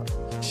burnout,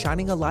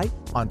 shining a light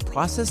on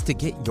process to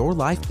get your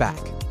life back.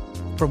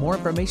 For more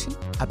information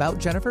about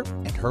Jennifer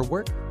and her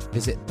work,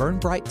 visit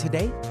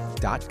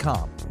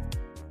burnbrighttoday.com.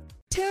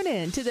 Tune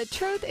in to The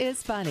Truth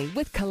is Funny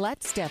with Colette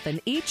Steffen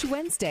each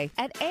Wednesday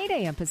at 8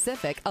 a.m.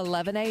 Pacific,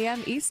 11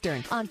 a.m.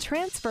 Eastern on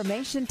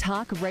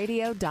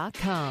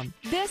TransformationTalkRadio.com.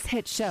 This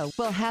hit show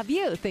will have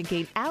you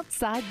thinking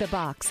outside the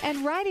box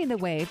and riding the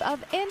wave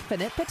of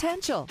infinite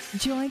potential.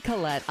 Join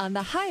Colette on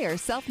the Higher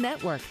Self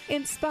Network,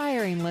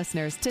 inspiring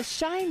listeners to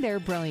shine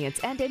their brilliance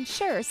and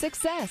ensure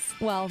success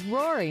while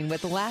roaring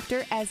with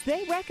laughter as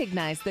they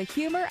recognize the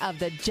humor of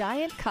the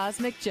giant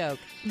cosmic joke.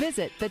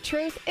 Visit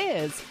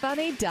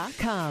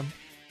thetruthisfunny.com.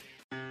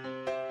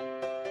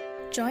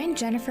 Join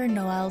Jennifer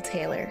Noel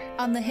Taylor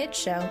on the hit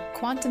show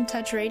Quantum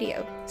Touch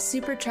Radio,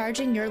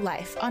 supercharging your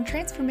life on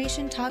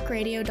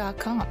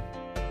TransformationTalkRadio.com.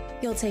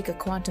 You'll take a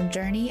quantum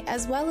journey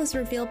as well as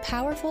reveal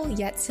powerful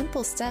yet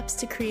simple steps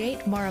to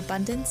create more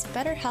abundance,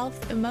 better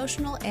health,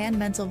 emotional and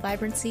mental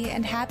vibrancy,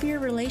 and happier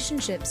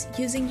relationships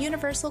using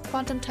universal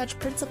quantum touch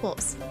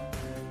principles.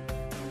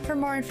 For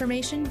more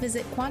information,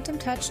 visit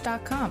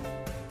quantumtouch.com.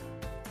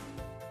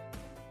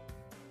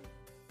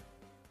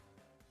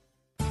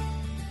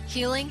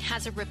 Healing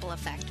has a ripple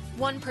effect.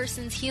 One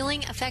person's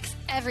healing affects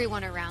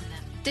everyone around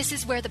them. This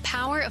is where the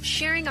power of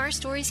sharing our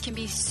stories can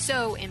be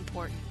so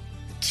important.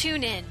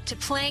 Tune in to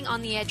Playing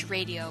on the Edge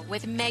Radio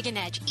with Megan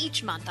Edge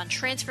each month on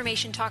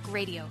Transformation Talk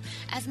Radio,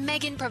 as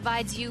Megan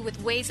provides you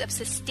with ways of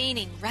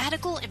sustaining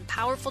radical and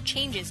powerful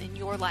changes in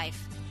your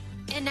life.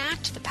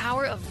 Enact the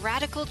power of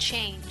radical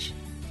change.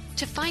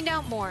 To find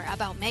out more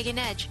about Megan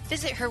Edge,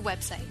 visit her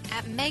website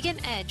at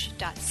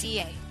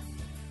meganedge.ca.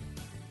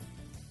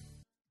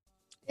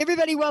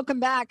 Everybody, welcome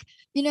back.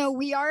 You know,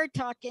 we are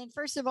talking,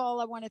 first of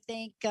all, I want to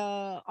thank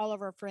all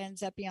of our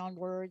friends at Beyond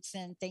Words,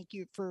 and thank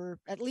you for,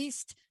 at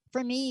least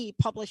for me,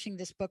 publishing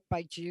this book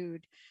by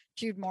Jude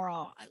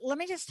Morrow. Let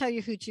me just tell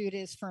you who Jude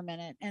is for a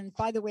minute. And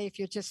by the way, if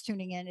you're just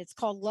tuning in, it's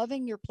called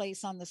Loving Your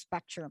Place on the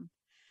Spectrum.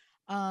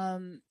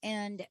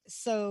 And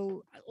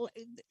so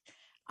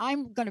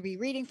I'm going to be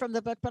reading from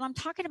the book, but I'm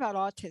talking about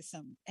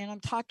autism, and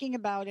I'm talking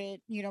about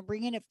it, you know,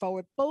 bringing it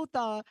forward, both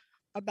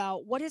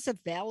about what is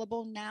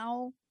available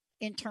now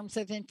in terms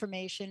of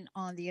information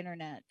on the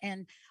internet.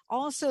 And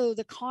also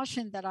the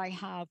caution that I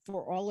have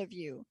for all of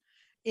you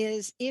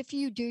is, if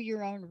you do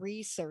your own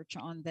research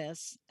on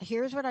this,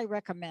 here's what I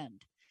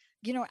recommend.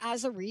 You know,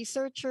 as a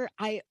researcher,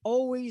 I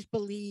always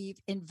believe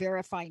in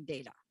verifying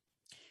data.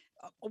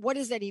 What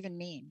does that even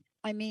mean?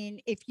 I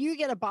mean, if you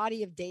get a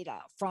body of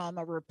data from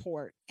a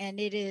report and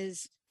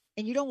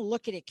you don't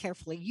look at it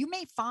carefully, you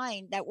may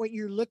find that what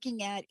you're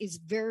looking at is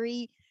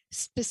very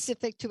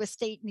specific to a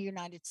state in the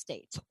United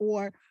States,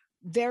 or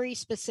very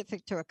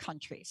specific to a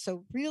country.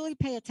 So really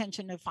pay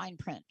attention to fine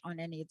print on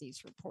any of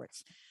these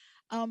reports.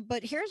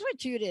 But here's what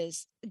Jude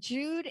is.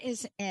 Jude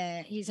is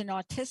he's an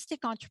autistic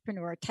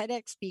entrepreneur,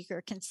 TEDx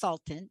speaker,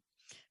 consultant,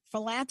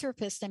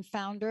 philanthropist, and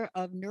founder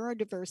of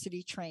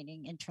Neurodiversity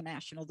Training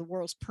International, the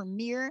world's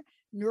premier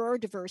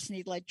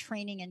neurodiversity-led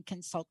training and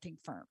consulting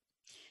firm.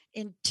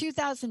 In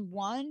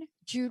 2001,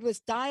 Jude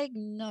was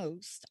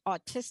diagnosed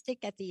autistic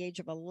at the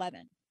age of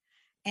 11.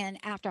 And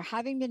after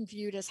having been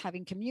viewed as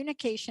having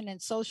communication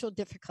and social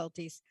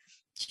difficulties,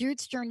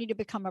 Jude's journey to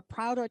become a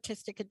proud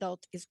autistic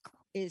adult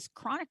is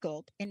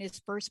chronicled in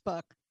his first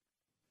book,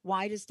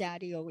 Why Does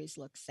Daddy Always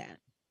Look Sad?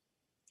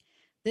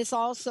 This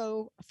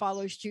also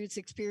follows Jude's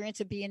experience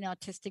of being an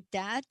autistic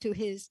dad to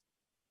his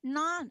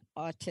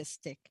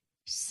non-autistic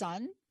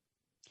son,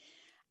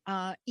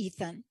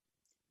 Ethan.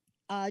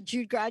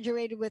 Jude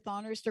graduated with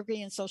honors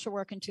degree in social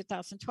work in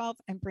 2012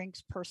 and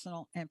brings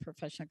personal and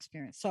professional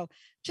experience. So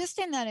just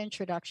in that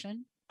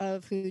introduction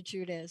of who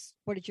Jude is,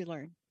 what did you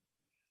learn?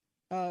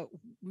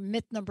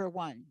 Myth number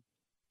 1,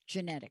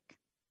 genetic.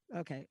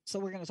 Okay, so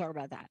we're going to talk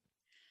about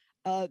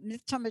that.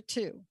 Myth number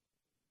 2,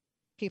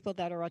 people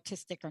that are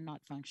autistic are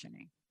not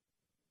functioning.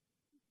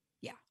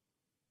 Yeah.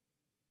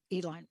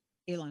 Elon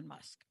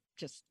Musk,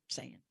 just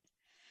saying.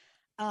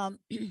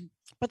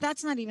 But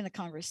that's not even a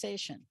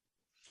conversation.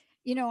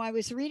 You know, I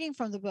was reading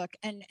from the book,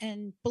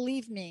 and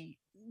believe me,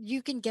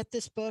 you can get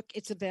this book.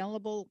 It's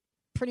available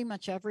pretty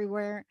much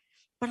everywhere.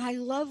 But I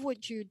love what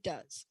Jude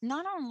does.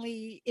 Not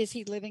only is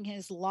he living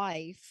his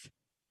life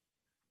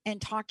and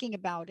talking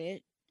about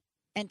it,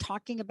 and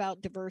talking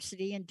about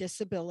diversity and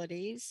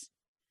disabilities,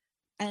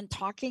 and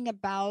talking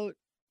about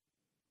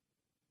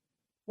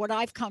what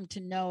I've come to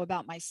know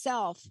about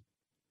myself,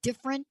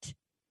 different,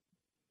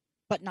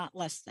 but not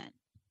less than.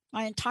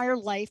 My entire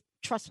life,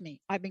 trust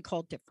me, I've been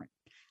called different.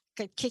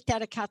 Got kicked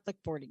out of Catholic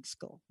boarding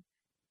school.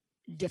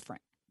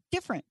 Different.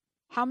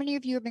 How many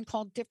of you have been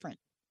called different?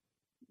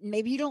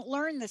 Maybe you don't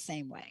learn the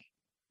same way.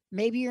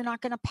 Maybe you're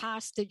not going to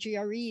pass the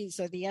GREs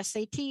or the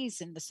SATs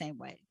in the same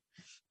way.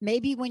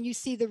 Maybe when you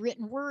see the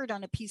written word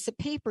on a piece of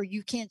paper,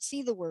 you can't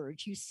see the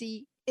words, you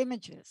see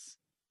images.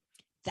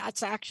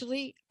 That's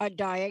actually a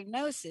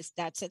diagnosis.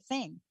 That's a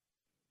thing.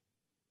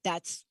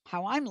 That's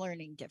how I'm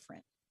learning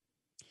different.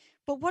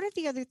 But what are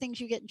the other things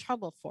you get in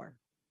trouble for?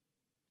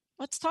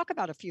 Let's talk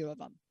about a few of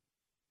them.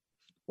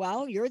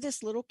 Well, you're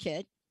this little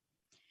kid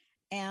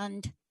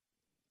and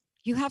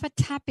you have a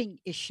tapping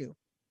issue.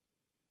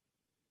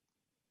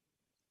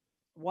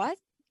 What?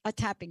 A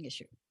tapping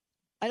issue.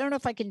 I don't know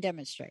if I can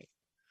demonstrate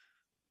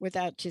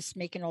without just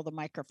making all the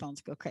microphones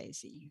go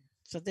crazy.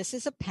 So this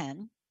is a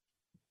pen.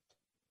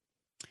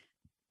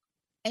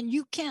 And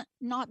you can't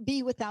not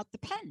be without the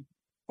pen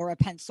or a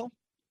pencil.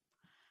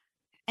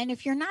 And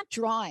if you're not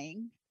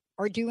drawing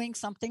or doing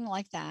something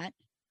like that,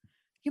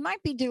 you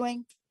might be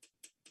doing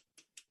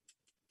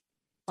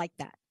like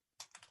that.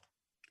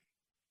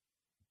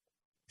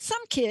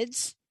 Some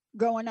kids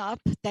growing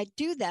up that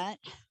do that,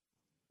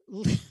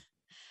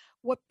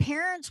 what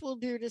parents will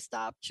do to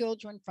stop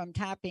children from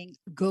tapping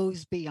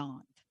goes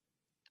beyond.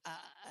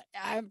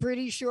 I'm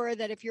pretty sure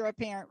that if you're a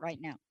parent right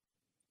now,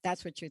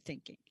 that's what you're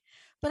thinking.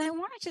 But I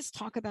want to just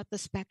talk about the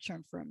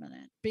spectrum for a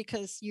minute,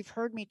 because you've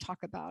heard me talk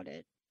about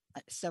it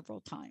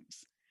several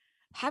times.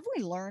 Have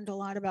we learned a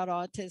lot about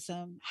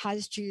autism?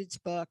 Has Jude's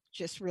book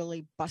just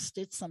really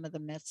busted some of the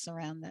myths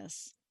around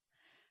this?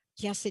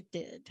 Yes, it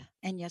did.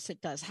 And yes,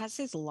 it does. Has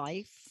his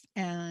life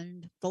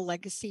and the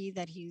legacy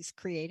that he's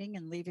creating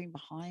and leaving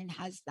behind,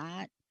 has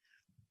that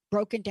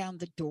broken down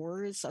the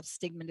doors of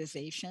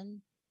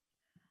stigmatization?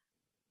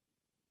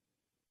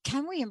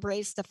 Can we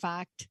embrace the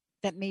fact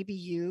that maybe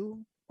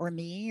you or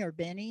me or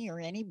Benny or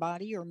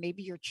anybody, or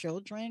maybe your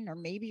children or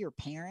maybe your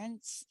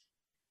parents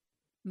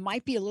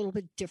might be a little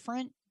bit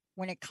different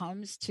when it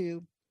comes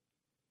to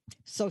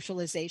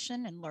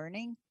socialization and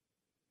learning,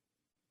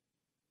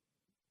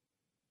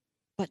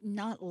 but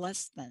not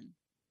less than.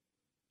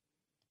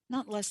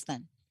 Not less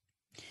than.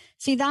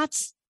 See,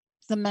 that's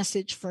the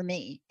message for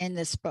me in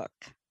this book.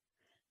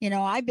 You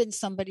know, I've been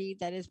somebody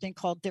that has been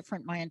called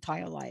different my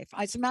entire life.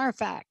 As a matter of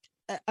fact,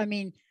 I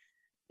mean,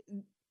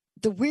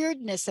 the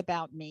weirdness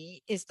about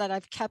me is that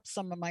I've kept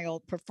some of my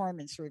old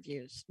performance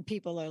reviews.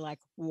 People are like,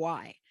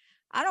 why?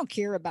 I don't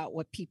care about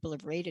what people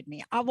have rated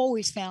me. I've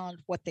always found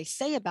what they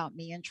say about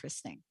me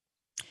interesting.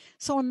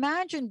 So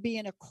imagine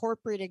being a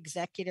corporate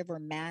executive or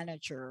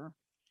manager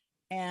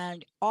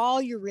and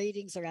all your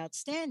ratings are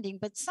outstanding,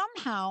 but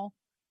somehow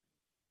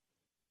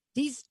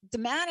the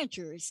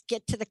managers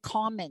get to the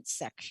comments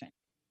section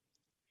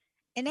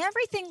and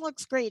everything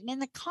looks great. And in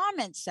the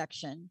comments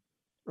section,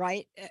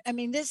 right? I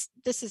mean, this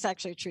is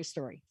actually a true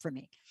story for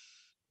me.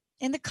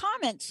 In the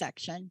comment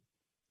section,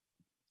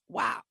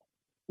 wow,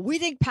 we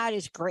think Pat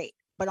is great,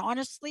 but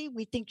honestly,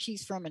 we think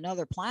she's from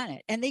another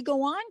planet. And they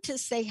go on to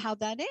say how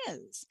that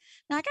is.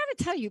 Now, I got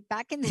to tell you,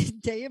 back in the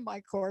day of my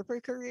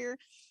corporate career,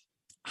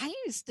 I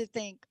used to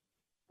think,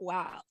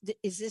 wow,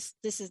 this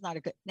is not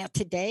a good. Now,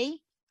 today,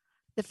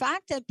 the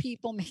fact that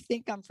people may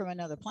think I'm from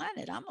another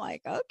planet, I'm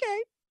like,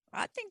 okay,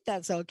 I think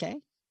that's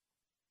okay.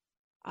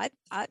 I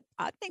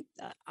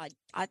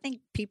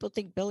think people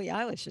think Billie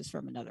Eilish is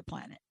from another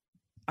planet.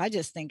 I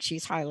just think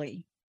she's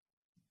highly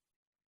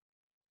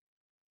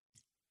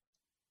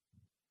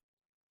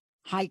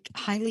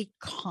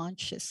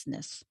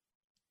consciousness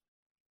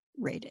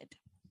rated.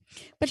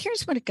 But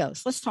here's what it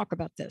goes. Let's talk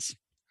about this.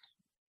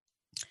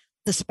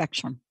 The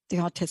spectrum, the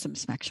autism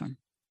spectrum.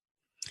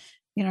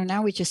 You know,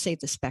 now we just say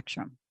the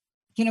spectrum.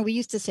 You know, we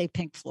used to say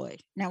Pink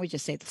Floyd. Now we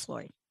just say the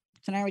Floyd.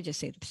 So now we just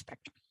say the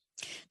spectrum.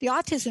 The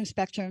autism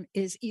spectrum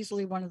is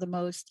easily one of the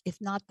most, if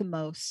not the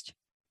most,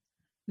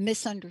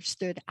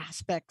 misunderstood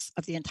aspects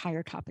of the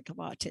entire topic of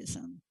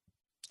autism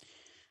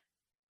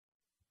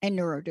and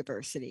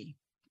neurodiversity.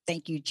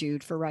 Thank you,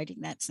 Jude, for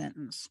writing that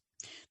sentence.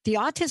 The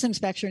autism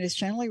spectrum is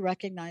generally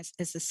recognized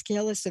as a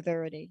scale of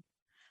severity,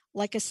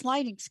 like a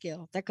sliding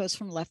scale that goes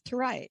from left to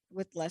right,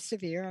 with less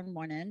severe on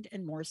one end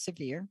and more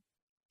severe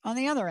on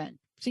the other end.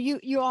 So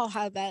you all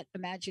have that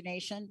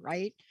imagination,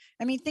 right?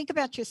 I mean, think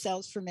about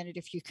yourselves for a minute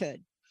if you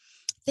could.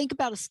 think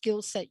about a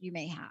skill set you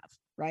may have,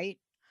 right?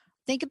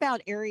 Think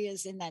about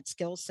areas in that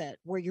skill set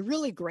where you're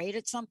really great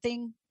at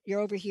something. You're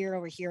over here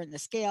in the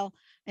scale.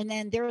 And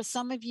then there are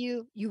some of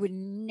you would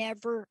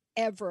never,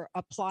 ever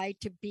apply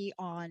to be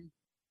on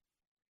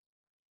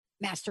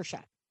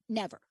MasterChef.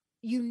 Never.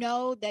 You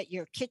know that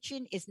your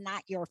kitchen is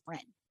not your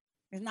friend.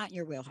 It's not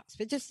your wheelhouse,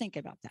 but just think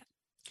about that.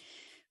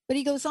 But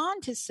he goes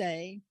on to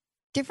say,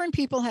 different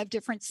people have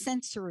different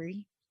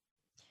sensory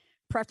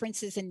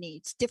preferences and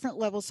needs, different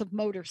levels of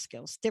motor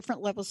skills,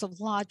 different levels of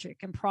logic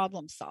and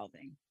problem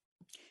solving.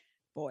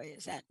 Boy,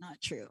 is that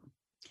not true.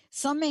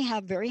 Some may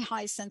have very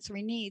high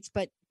sensory needs,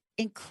 but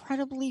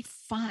incredibly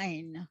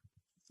fine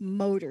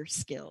motor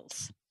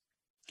skills.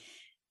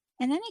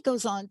 And then he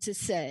goes on to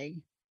say,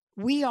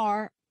 we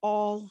are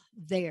all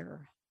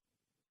there.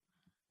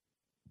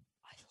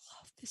 I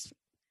love this.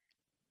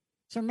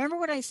 So remember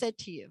what I said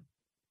to you,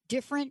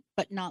 different,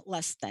 but not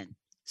less than.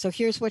 So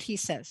here's what he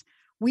says.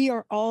 We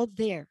are all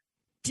there,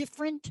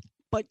 different,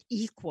 but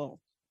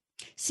equal.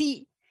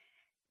 See,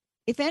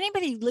 if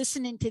anybody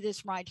listening to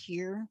this right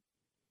here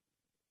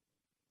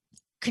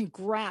can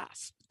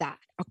grasp that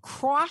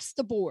across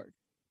the board,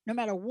 no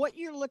matter what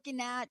you're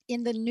looking at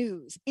in the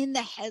news, in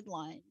the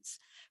headlines,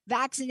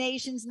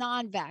 vaccinations,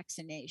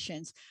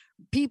 non-vaccinations,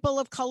 people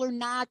of color,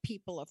 not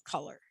people of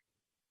color,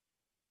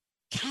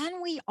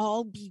 can we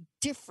all be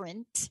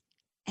different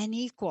and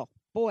equal?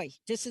 Boy,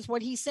 this is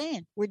what he's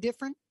saying. We're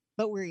different,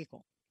 but we're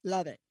equal.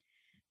 Love it.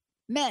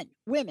 Men,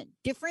 women,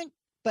 different,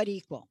 but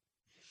equal.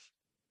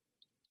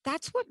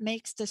 That's what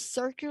makes the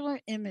circular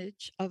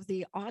image of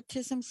the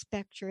autism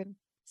spectrum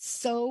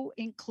so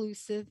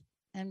inclusive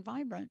and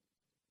vibrant.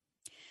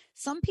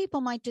 Some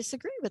people might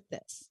disagree with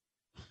this.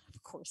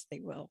 Of course they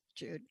will,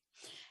 Jude.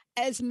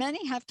 As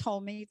many have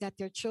told me that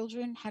their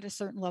children had a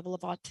certain level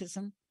of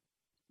autism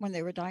when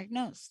they were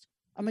diagnosed.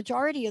 A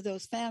majority of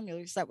those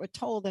families that were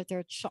told that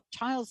their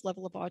child's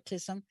level of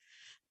autism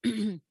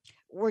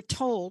were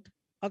told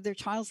of their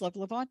child's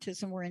level of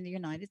autism were in the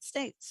United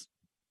States.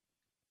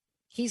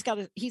 He's got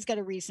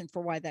a reason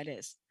for why that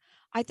is.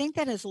 I think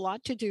that has a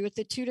lot to do with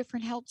the two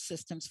different health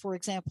systems. For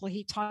example,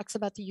 he talks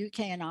about the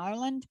UK and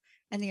Ireland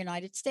and the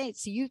United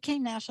States. The UK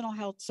National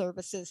Health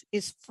Services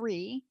is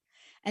free,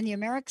 and the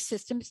American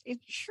system is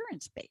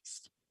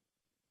insurance-based,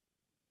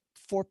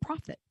 for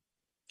profit.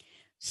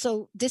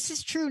 So this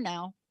is true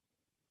now,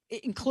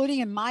 including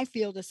in my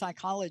field of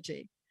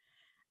psychology.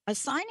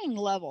 Assigning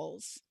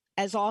levels,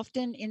 as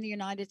often in the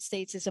United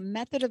States, is a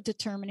method of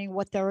determining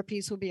what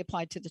therapies will be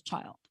applied to the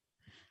child.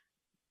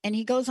 And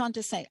he goes on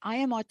to say, I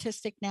am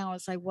autistic now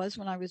as I was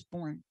when I was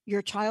born.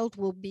 Your child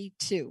will be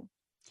too.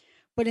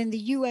 But in the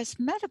US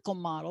medical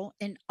model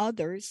and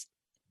others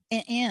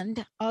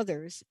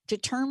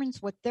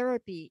determines what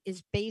therapy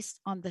is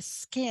based on the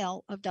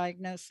scale of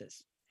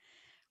diagnosis.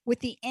 With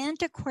the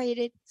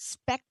antiquated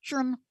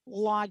spectrum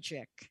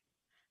logic,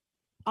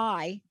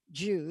 I,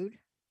 Jude,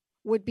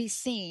 would be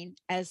seen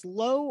as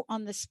low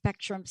on the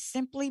spectrum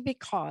simply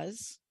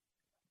because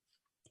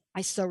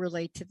I so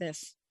relate to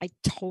this.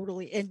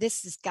 And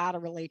this has got to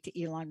relate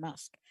to Elon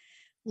Musk.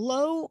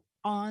 Low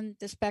on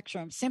the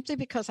spectrum, simply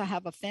because I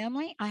have a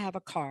family, I have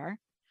a car,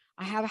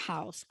 I have a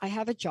house, I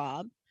have a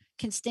job,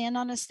 can stand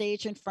on a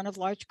stage in front of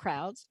large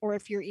crowds, or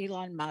if you're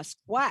Elon Musk,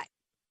 what?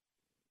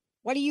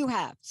 What do you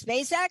have?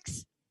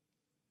 SpaceX?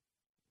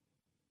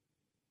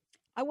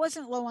 I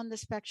wasn't low on the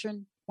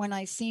spectrum when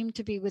I seemed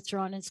to be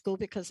withdrawn in school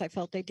because I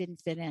felt I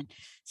didn't fit in.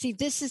 See,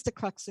 this is the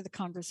crux of the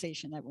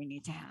conversation that we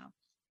need to have.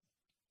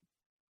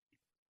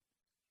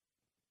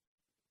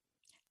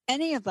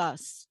 Any of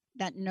us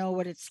that know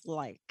what it's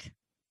like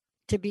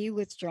to be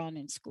withdrawn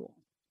in school,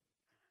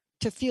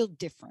 to feel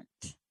different,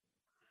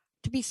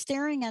 to be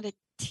staring at a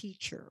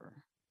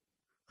teacher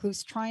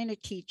who's trying to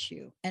teach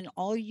you, and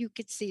all you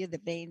could see are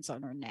the veins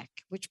on her neck,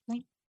 which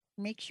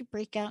makes you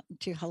break out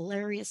into a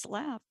hilarious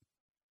laugh.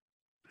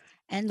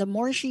 And the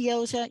more she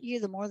yells at you,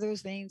 the more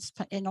those veins,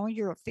 and all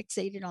you're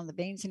fixated on the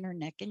veins in her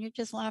neck, and you're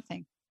just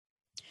laughing.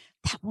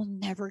 That will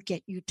never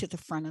get you to the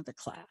front of the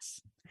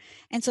class.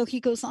 And so he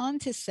goes on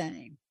to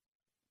say,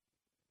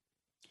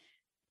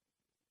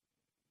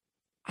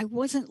 I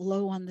wasn't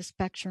low on the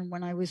spectrum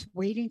when I was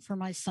waiting for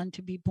my son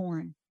to be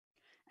born.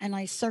 And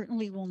I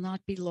certainly will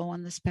not be low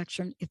on the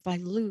spectrum if I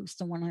lose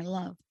the one I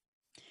love.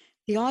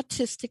 The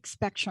autistic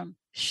spectrum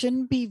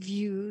shouldn't be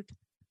viewed,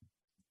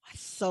 I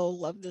so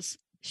love this,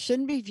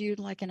 shouldn't be viewed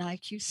like an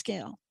IQ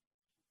scale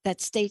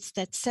that states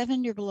that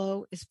 7 or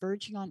below is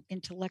verging on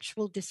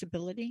intellectual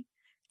disability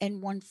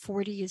and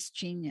 140 is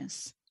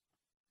genius.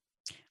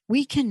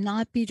 We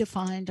cannot be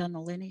defined on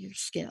a linear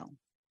scale.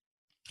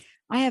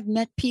 I have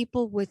met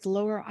people with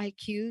lower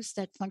IQs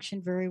that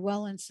function very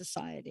well in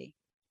society.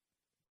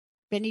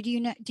 Benny,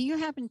 do you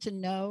happen to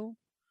know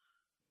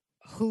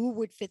who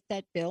would fit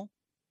that bill?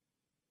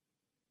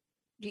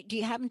 Do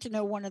you happen to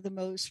know one of the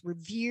most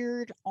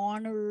revered,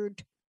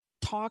 honored,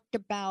 talked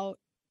about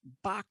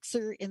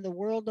boxer in the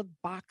world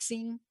of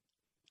boxing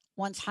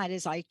once had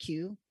his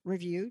IQ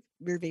revealed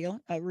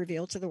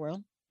to the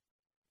world?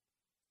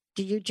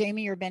 Do you,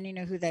 Jamie or Benny,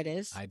 know who that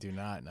is? I do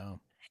not know.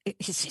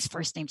 His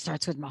first name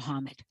starts with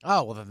Muhammad.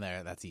 Oh, well, then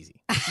that's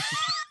easy.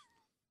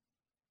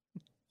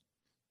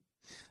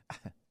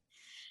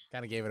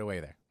 Kind of gave it away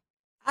there.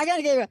 I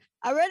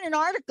read an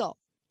article,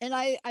 and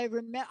I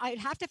remember, I'd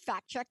have to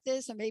fact check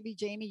this, and maybe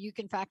Jamie, you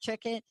can fact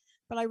check it.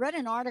 But I read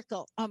an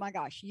article, oh my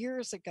gosh,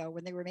 years ago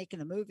when they were making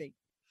the movie.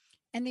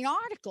 And the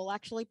article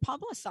actually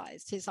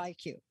publicized his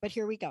IQ. But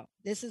here we go.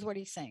 This is what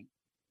he's saying.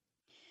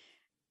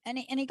 And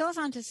he goes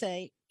on to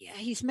say, yeah,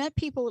 he's met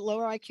people with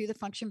lower IQ that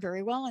function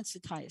very well in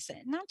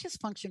society. Not just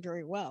function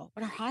very well,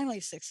 but are highly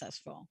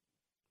successful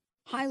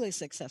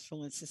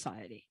in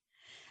society.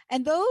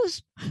 And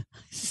those,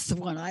 this is the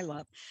one I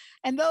love,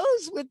 and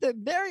those with the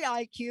very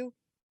IQ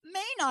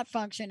may not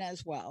function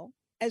as well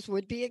as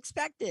would be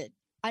expected.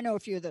 I know a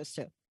few of those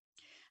too.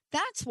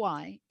 That's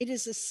why it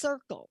is a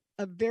circle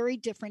of very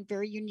different,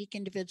 very unique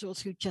individuals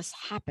who just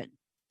happen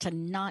to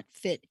not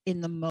fit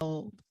in the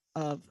mold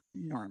of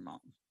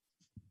normal.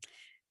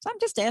 So I'm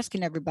just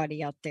asking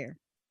everybody out there,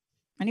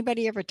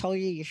 anybody ever told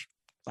you you're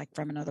like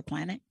from another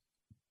planet?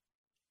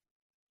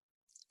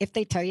 If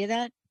they tell you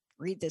that,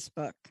 read this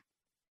book.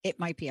 It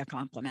might be a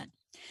compliment.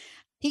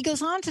 He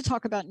goes on to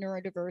talk about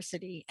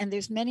neurodiversity, and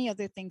there's many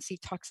other things he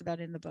talks about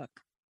in the book.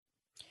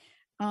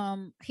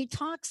 He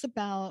talks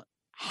about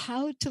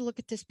how to look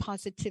at this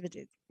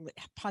positively.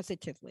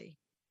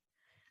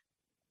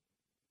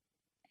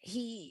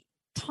 He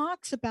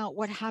talks about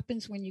what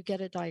happens when you get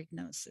a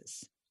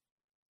diagnosis.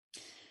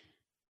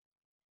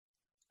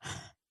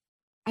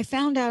 I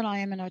found out I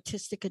am an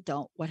autistic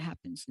adult. What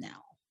happens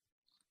now?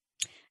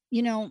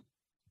 You know,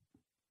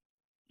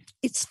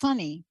 it's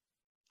funny.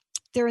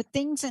 There are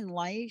things in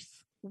life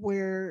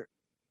where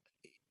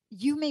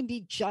you may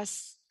be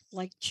just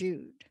like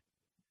Jude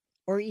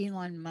or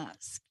Elon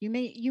Musk.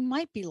 You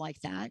might be like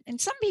that. And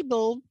some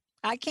people,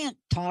 I can't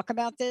talk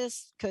about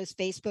this because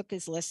Facebook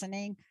is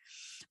listening,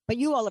 but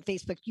you all at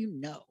Facebook, you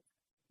know,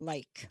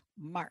 like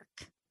Mark.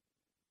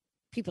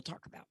 People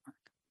talk about Mark.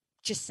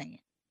 Just saying,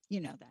 you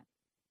know that.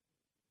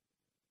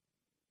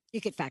 You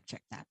could fact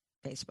check that,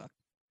 Facebook,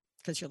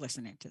 because you're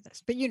listening to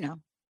this. But you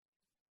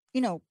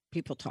know,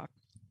 people talk.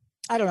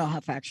 I don't know how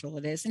factual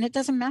it is, and it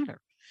doesn't matter.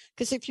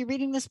 Because if you're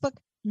reading this book,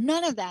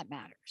 none of that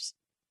matters.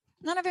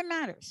 None of it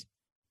matters.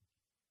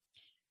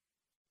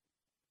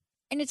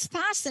 And it's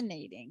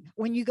fascinating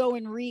when you go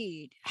and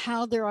read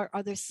how there are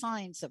other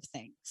signs of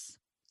things.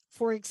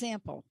 For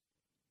example,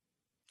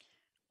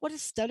 what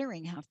does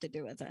stuttering have to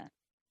do with that?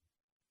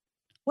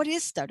 What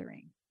is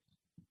stuttering?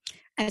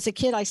 As a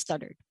kid, I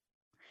stuttered.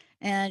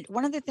 And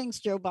one of the things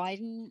Joe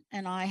Biden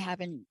and I have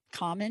in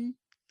common,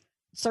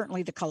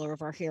 certainly the color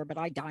of our hair, but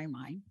I dye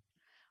mine.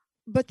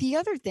 But the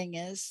other thing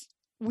is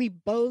we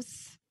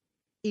both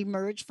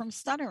emerged from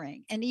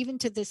stuttering. And even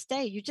to this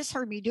day, you just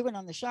heard me do it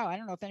on the show. I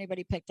don't know if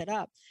anybody picked it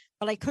up,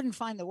 but I couldn't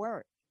find the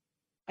word.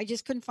 I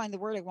just couldn't find the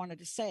word I wanted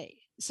to say.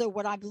 So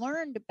what I've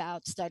learned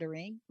about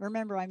stuttering,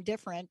 remember, I'm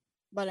different,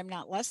 but I'm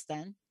not less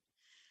than.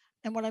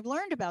 And what I've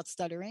learned about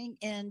stuttering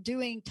and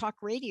doing talk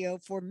radio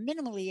for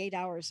minimally 8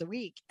 hours a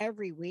week,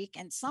 every week,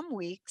 and some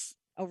weeks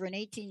over an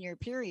 18-year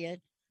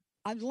period,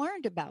 I've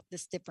learned about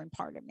this different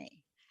part of me.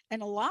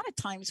 And a lot of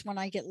times when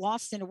I get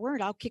lost in a word,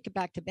 I'll kick it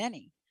back to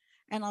Benny.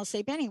 And I'll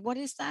say, Benny, what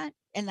is that?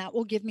 And that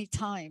will give me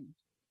time.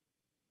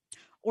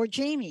 Or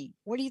Jamie,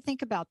 what do you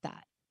think about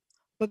that?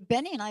 But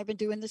Benny and I have been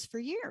doing this for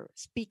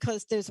years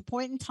because there's a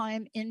point in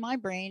time in my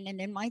brain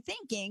and in my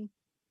thinking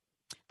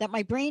that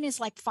my brain is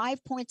like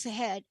 5 points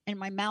ahead and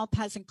my mouth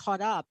hasn't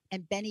caught up,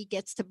 and Benny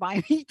gets to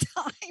buy me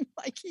time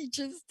like he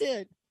just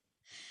did.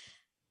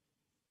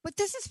 But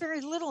this is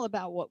very little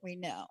about what we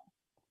know.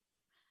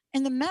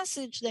 And the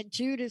message that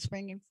Jude is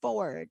bringing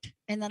forward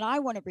and that I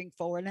want to bring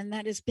forward, and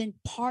that has been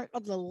part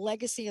of the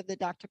legacy of the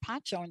Dr.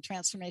 Pat Show and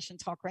Transformation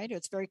Talk Radio,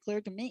 it's very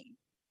clear to me.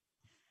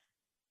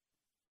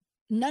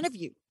 None of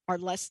you are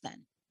less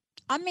than.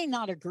 I may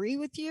not agree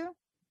with you.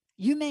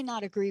 You may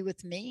not agree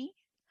with me.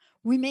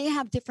 We may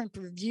have different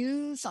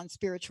views on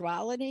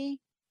spirituality,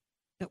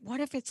 but what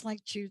if it's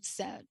like Jude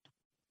said?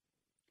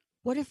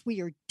 What if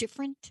we are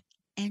different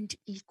and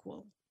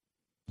equal?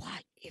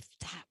 What if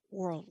that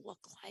world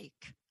looked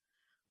like?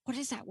 What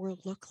does that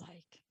world look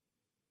like?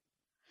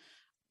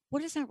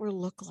 What does that world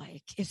look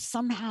like if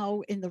somehow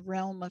in the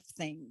realm of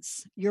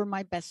things, you're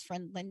my best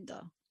friend,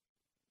 Linda,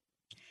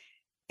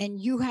 and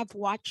you have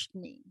watched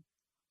me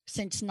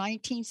since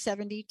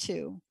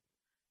 1972,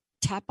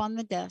 tap on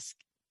the desk,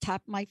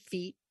 tap my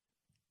feet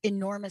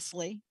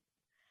enormously,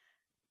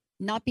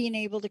 not being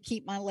able to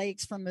keep my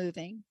legs from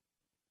moving.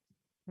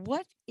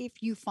 What if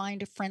you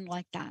find a friend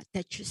like that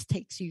just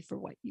takes you for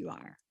what you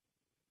are?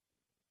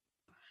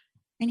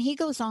 And he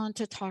goes on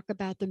to talk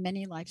about the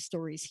many life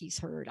stories he's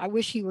heard. I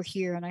wish he were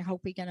here, and I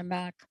hope we get him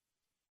back.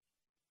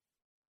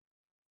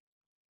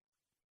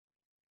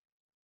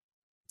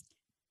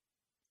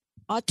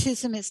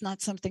 Autism is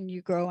not something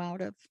you grow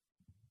out of.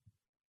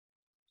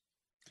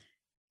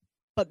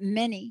 But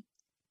many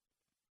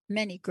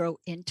grow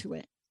into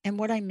it. And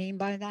what I mean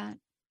by that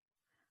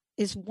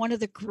is one of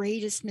the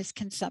greatest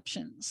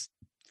misconceptions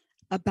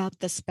about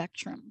the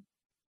spectrum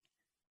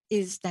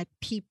is that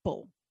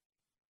people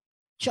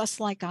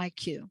just like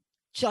IQ,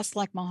 just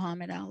like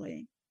Muhammad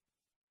Ali.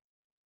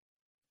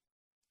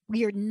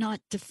 We are not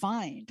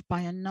defined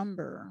by a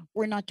number.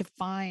 We're not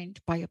defined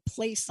by a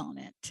place on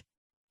it.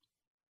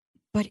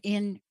 But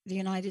in the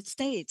United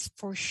States,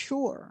 for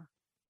sure,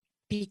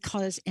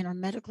 because in our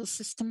medical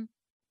system,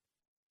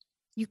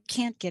 you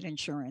can't get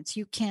insurance.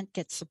 You can't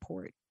get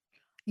support.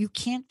 You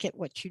can't get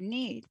what you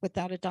need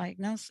without a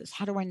diagnosis.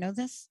 How do I know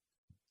this?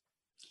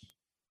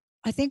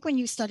 I think when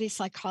you study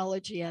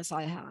psychology, as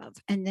I have,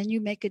 and then you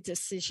make a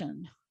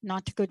decision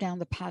not to go down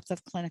the path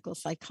of clinical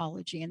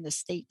psychology in the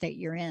state that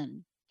you're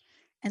in,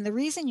 and the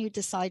reason you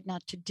decide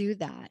not to do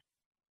that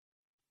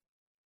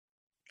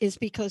is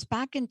because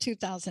back in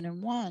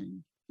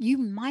 2001, you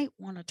might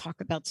want to talk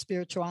about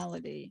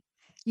spirituality.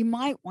 You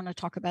might want to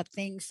talk about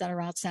things that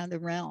are outside the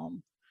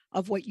realm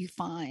of what you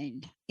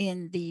find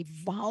in the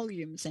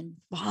volumes and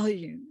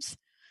volumes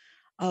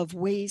of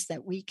ways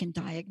that we can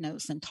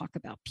diagnose and talk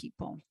about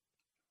people.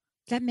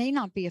 That may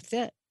not be a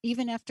fit,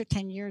 even after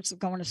 10 years of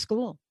going to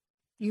school.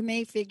 You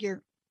may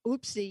figure,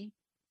 oopsie,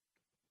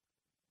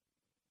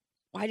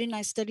 why didn't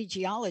I study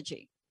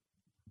geology?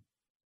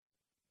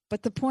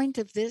 But the point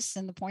of this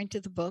and the point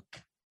of the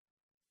book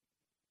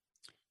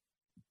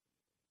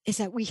is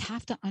that we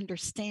have to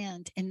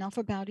understand enough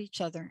about each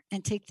other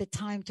and take the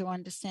time to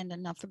understand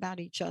enough about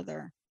each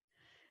other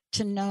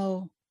to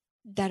know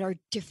that our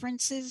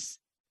differences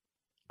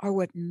are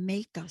what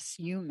make us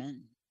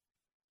human.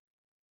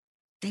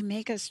 They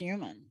make us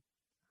human.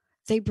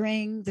 They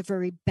bring the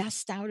very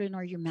best out in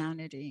our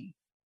humanity.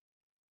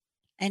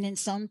 And in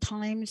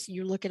sometimes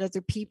you look at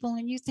other people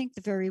and you think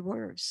the very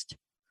worst.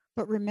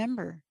 But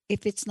remember,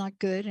 if it's not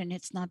good and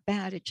it's not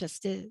bad, it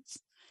just is.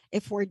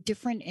 If we're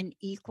different and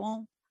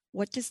equal,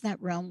 what does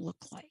that realm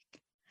look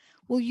like?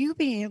 Will you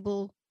be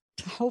able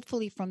to,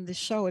 hopefully from the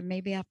show and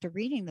maybe after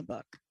reading the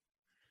book,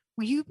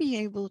 will you be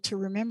able to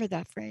remember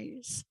that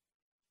phrase?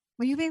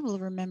 Will you be able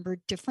to remember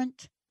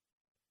different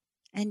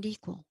and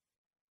equal?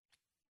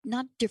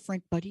 Not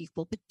different but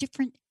equal, but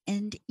different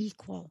and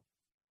equal.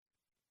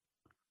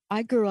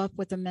 I grew up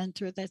with a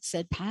mentor that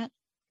said, Pat,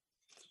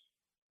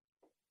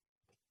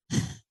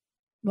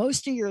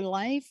 most of your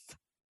life,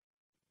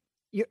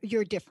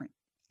 you're different.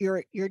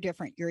 You're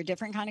different. You're a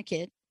different kind of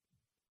kid.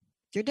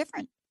 You're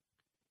different,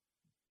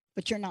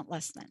 but you're not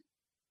less than.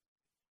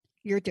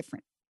 You're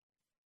different.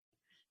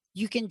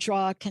 You can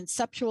draw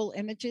conceptual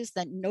images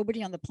that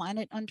nobody on the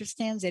planet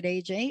understands at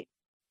age 8,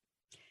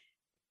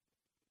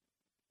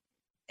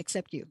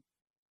 except you.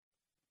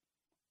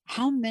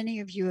 How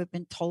many of you have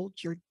been told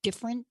you're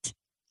different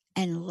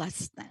and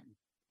less than?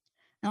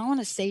 And I want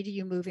to say to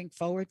you moving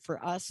forward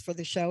for us, for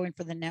the show and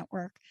for the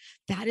network,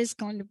 that is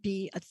going to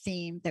be a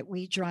theme that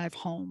we drive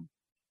home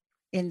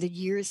in the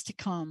years to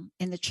come,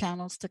 in the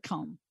channels to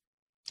come.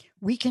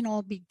 We can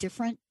all be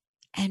different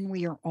and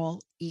we are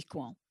all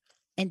equal.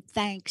 And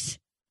thanks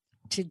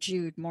to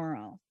Jude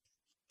Morrow,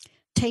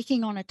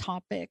 taking on a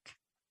topic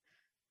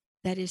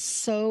that is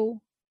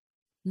so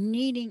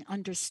needing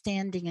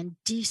understanding and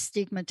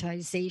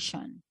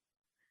destigmatization.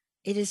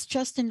 It is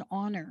just an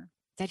honor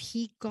that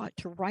he got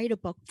to write a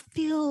book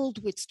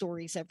filled with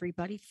stories,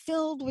 everybody,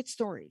 filled with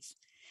stories.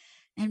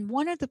 And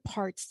one of the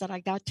parts that I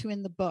got to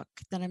in the book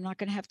that I'm not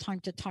going to have time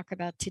to talk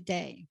about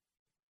today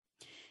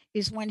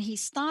is when he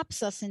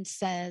stops us and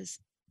says,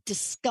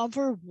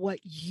 discover what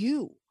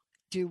you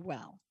do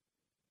well.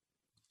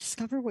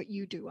 Discover what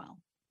you do well.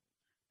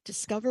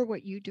 Discover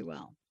what you do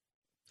well.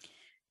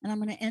 And I'm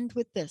going to end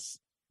with this.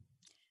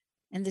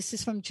 And this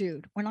is from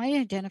Jude. When I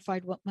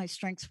identified what my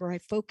strengths were, I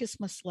focused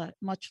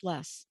much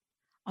less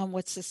on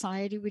what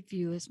society would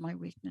view as my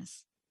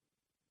weakness.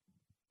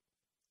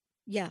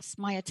 Yes,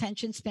 my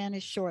attention span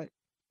is short.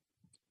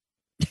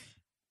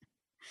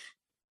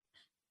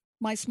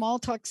 My small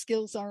talk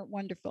skills aren't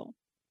wonderful.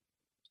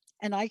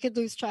 And I could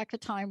lose track of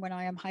time when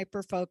I am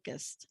hyper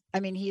focused. I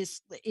mean,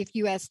 if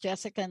you ask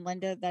Jessica and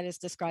Linda, that is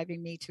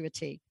describing me to a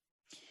T.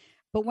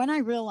 But when I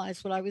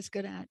realized what I was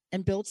good at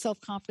and built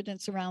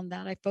self-confidence around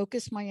that, I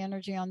focused my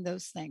energy on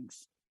those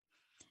things.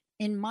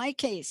 In my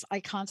case, I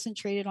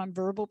concentrated on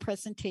verbal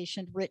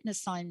presentation, written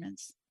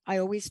assignments. I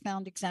always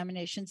found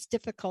examinations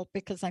difficult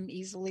because I'm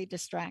easily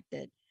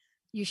distracted.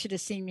 You should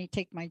have seen me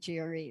take my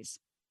GREs.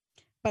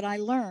 But I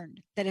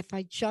learned that if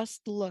I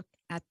just look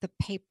at the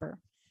paper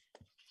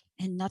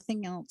and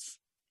nothing else,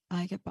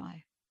 I get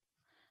by.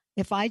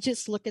 If I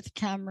just look at the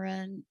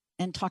camera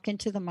and talk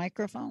into the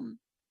microphone,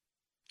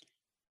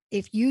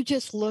 if you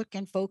just look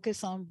and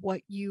focus on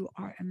what you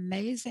are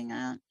amazing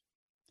at,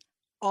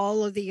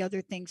 all of the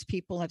other things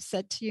people have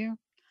said to you,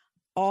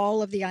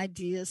 all of the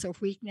ideas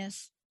of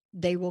weakness,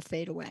 they will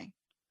fade away.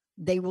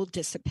 They will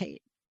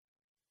dissipate.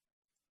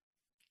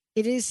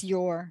 It is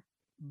your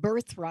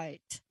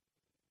birthright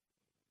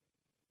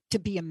to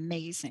be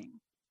amazing.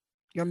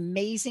 You're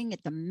amazing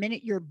at the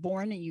minute you're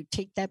born and you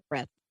take that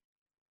breath.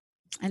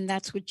 And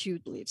that's what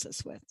Jude leaves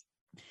us with.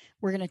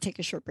 We're going to take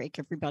a short break,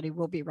 everybody.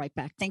 We'll be right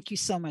back. Thank you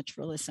so much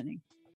for listening.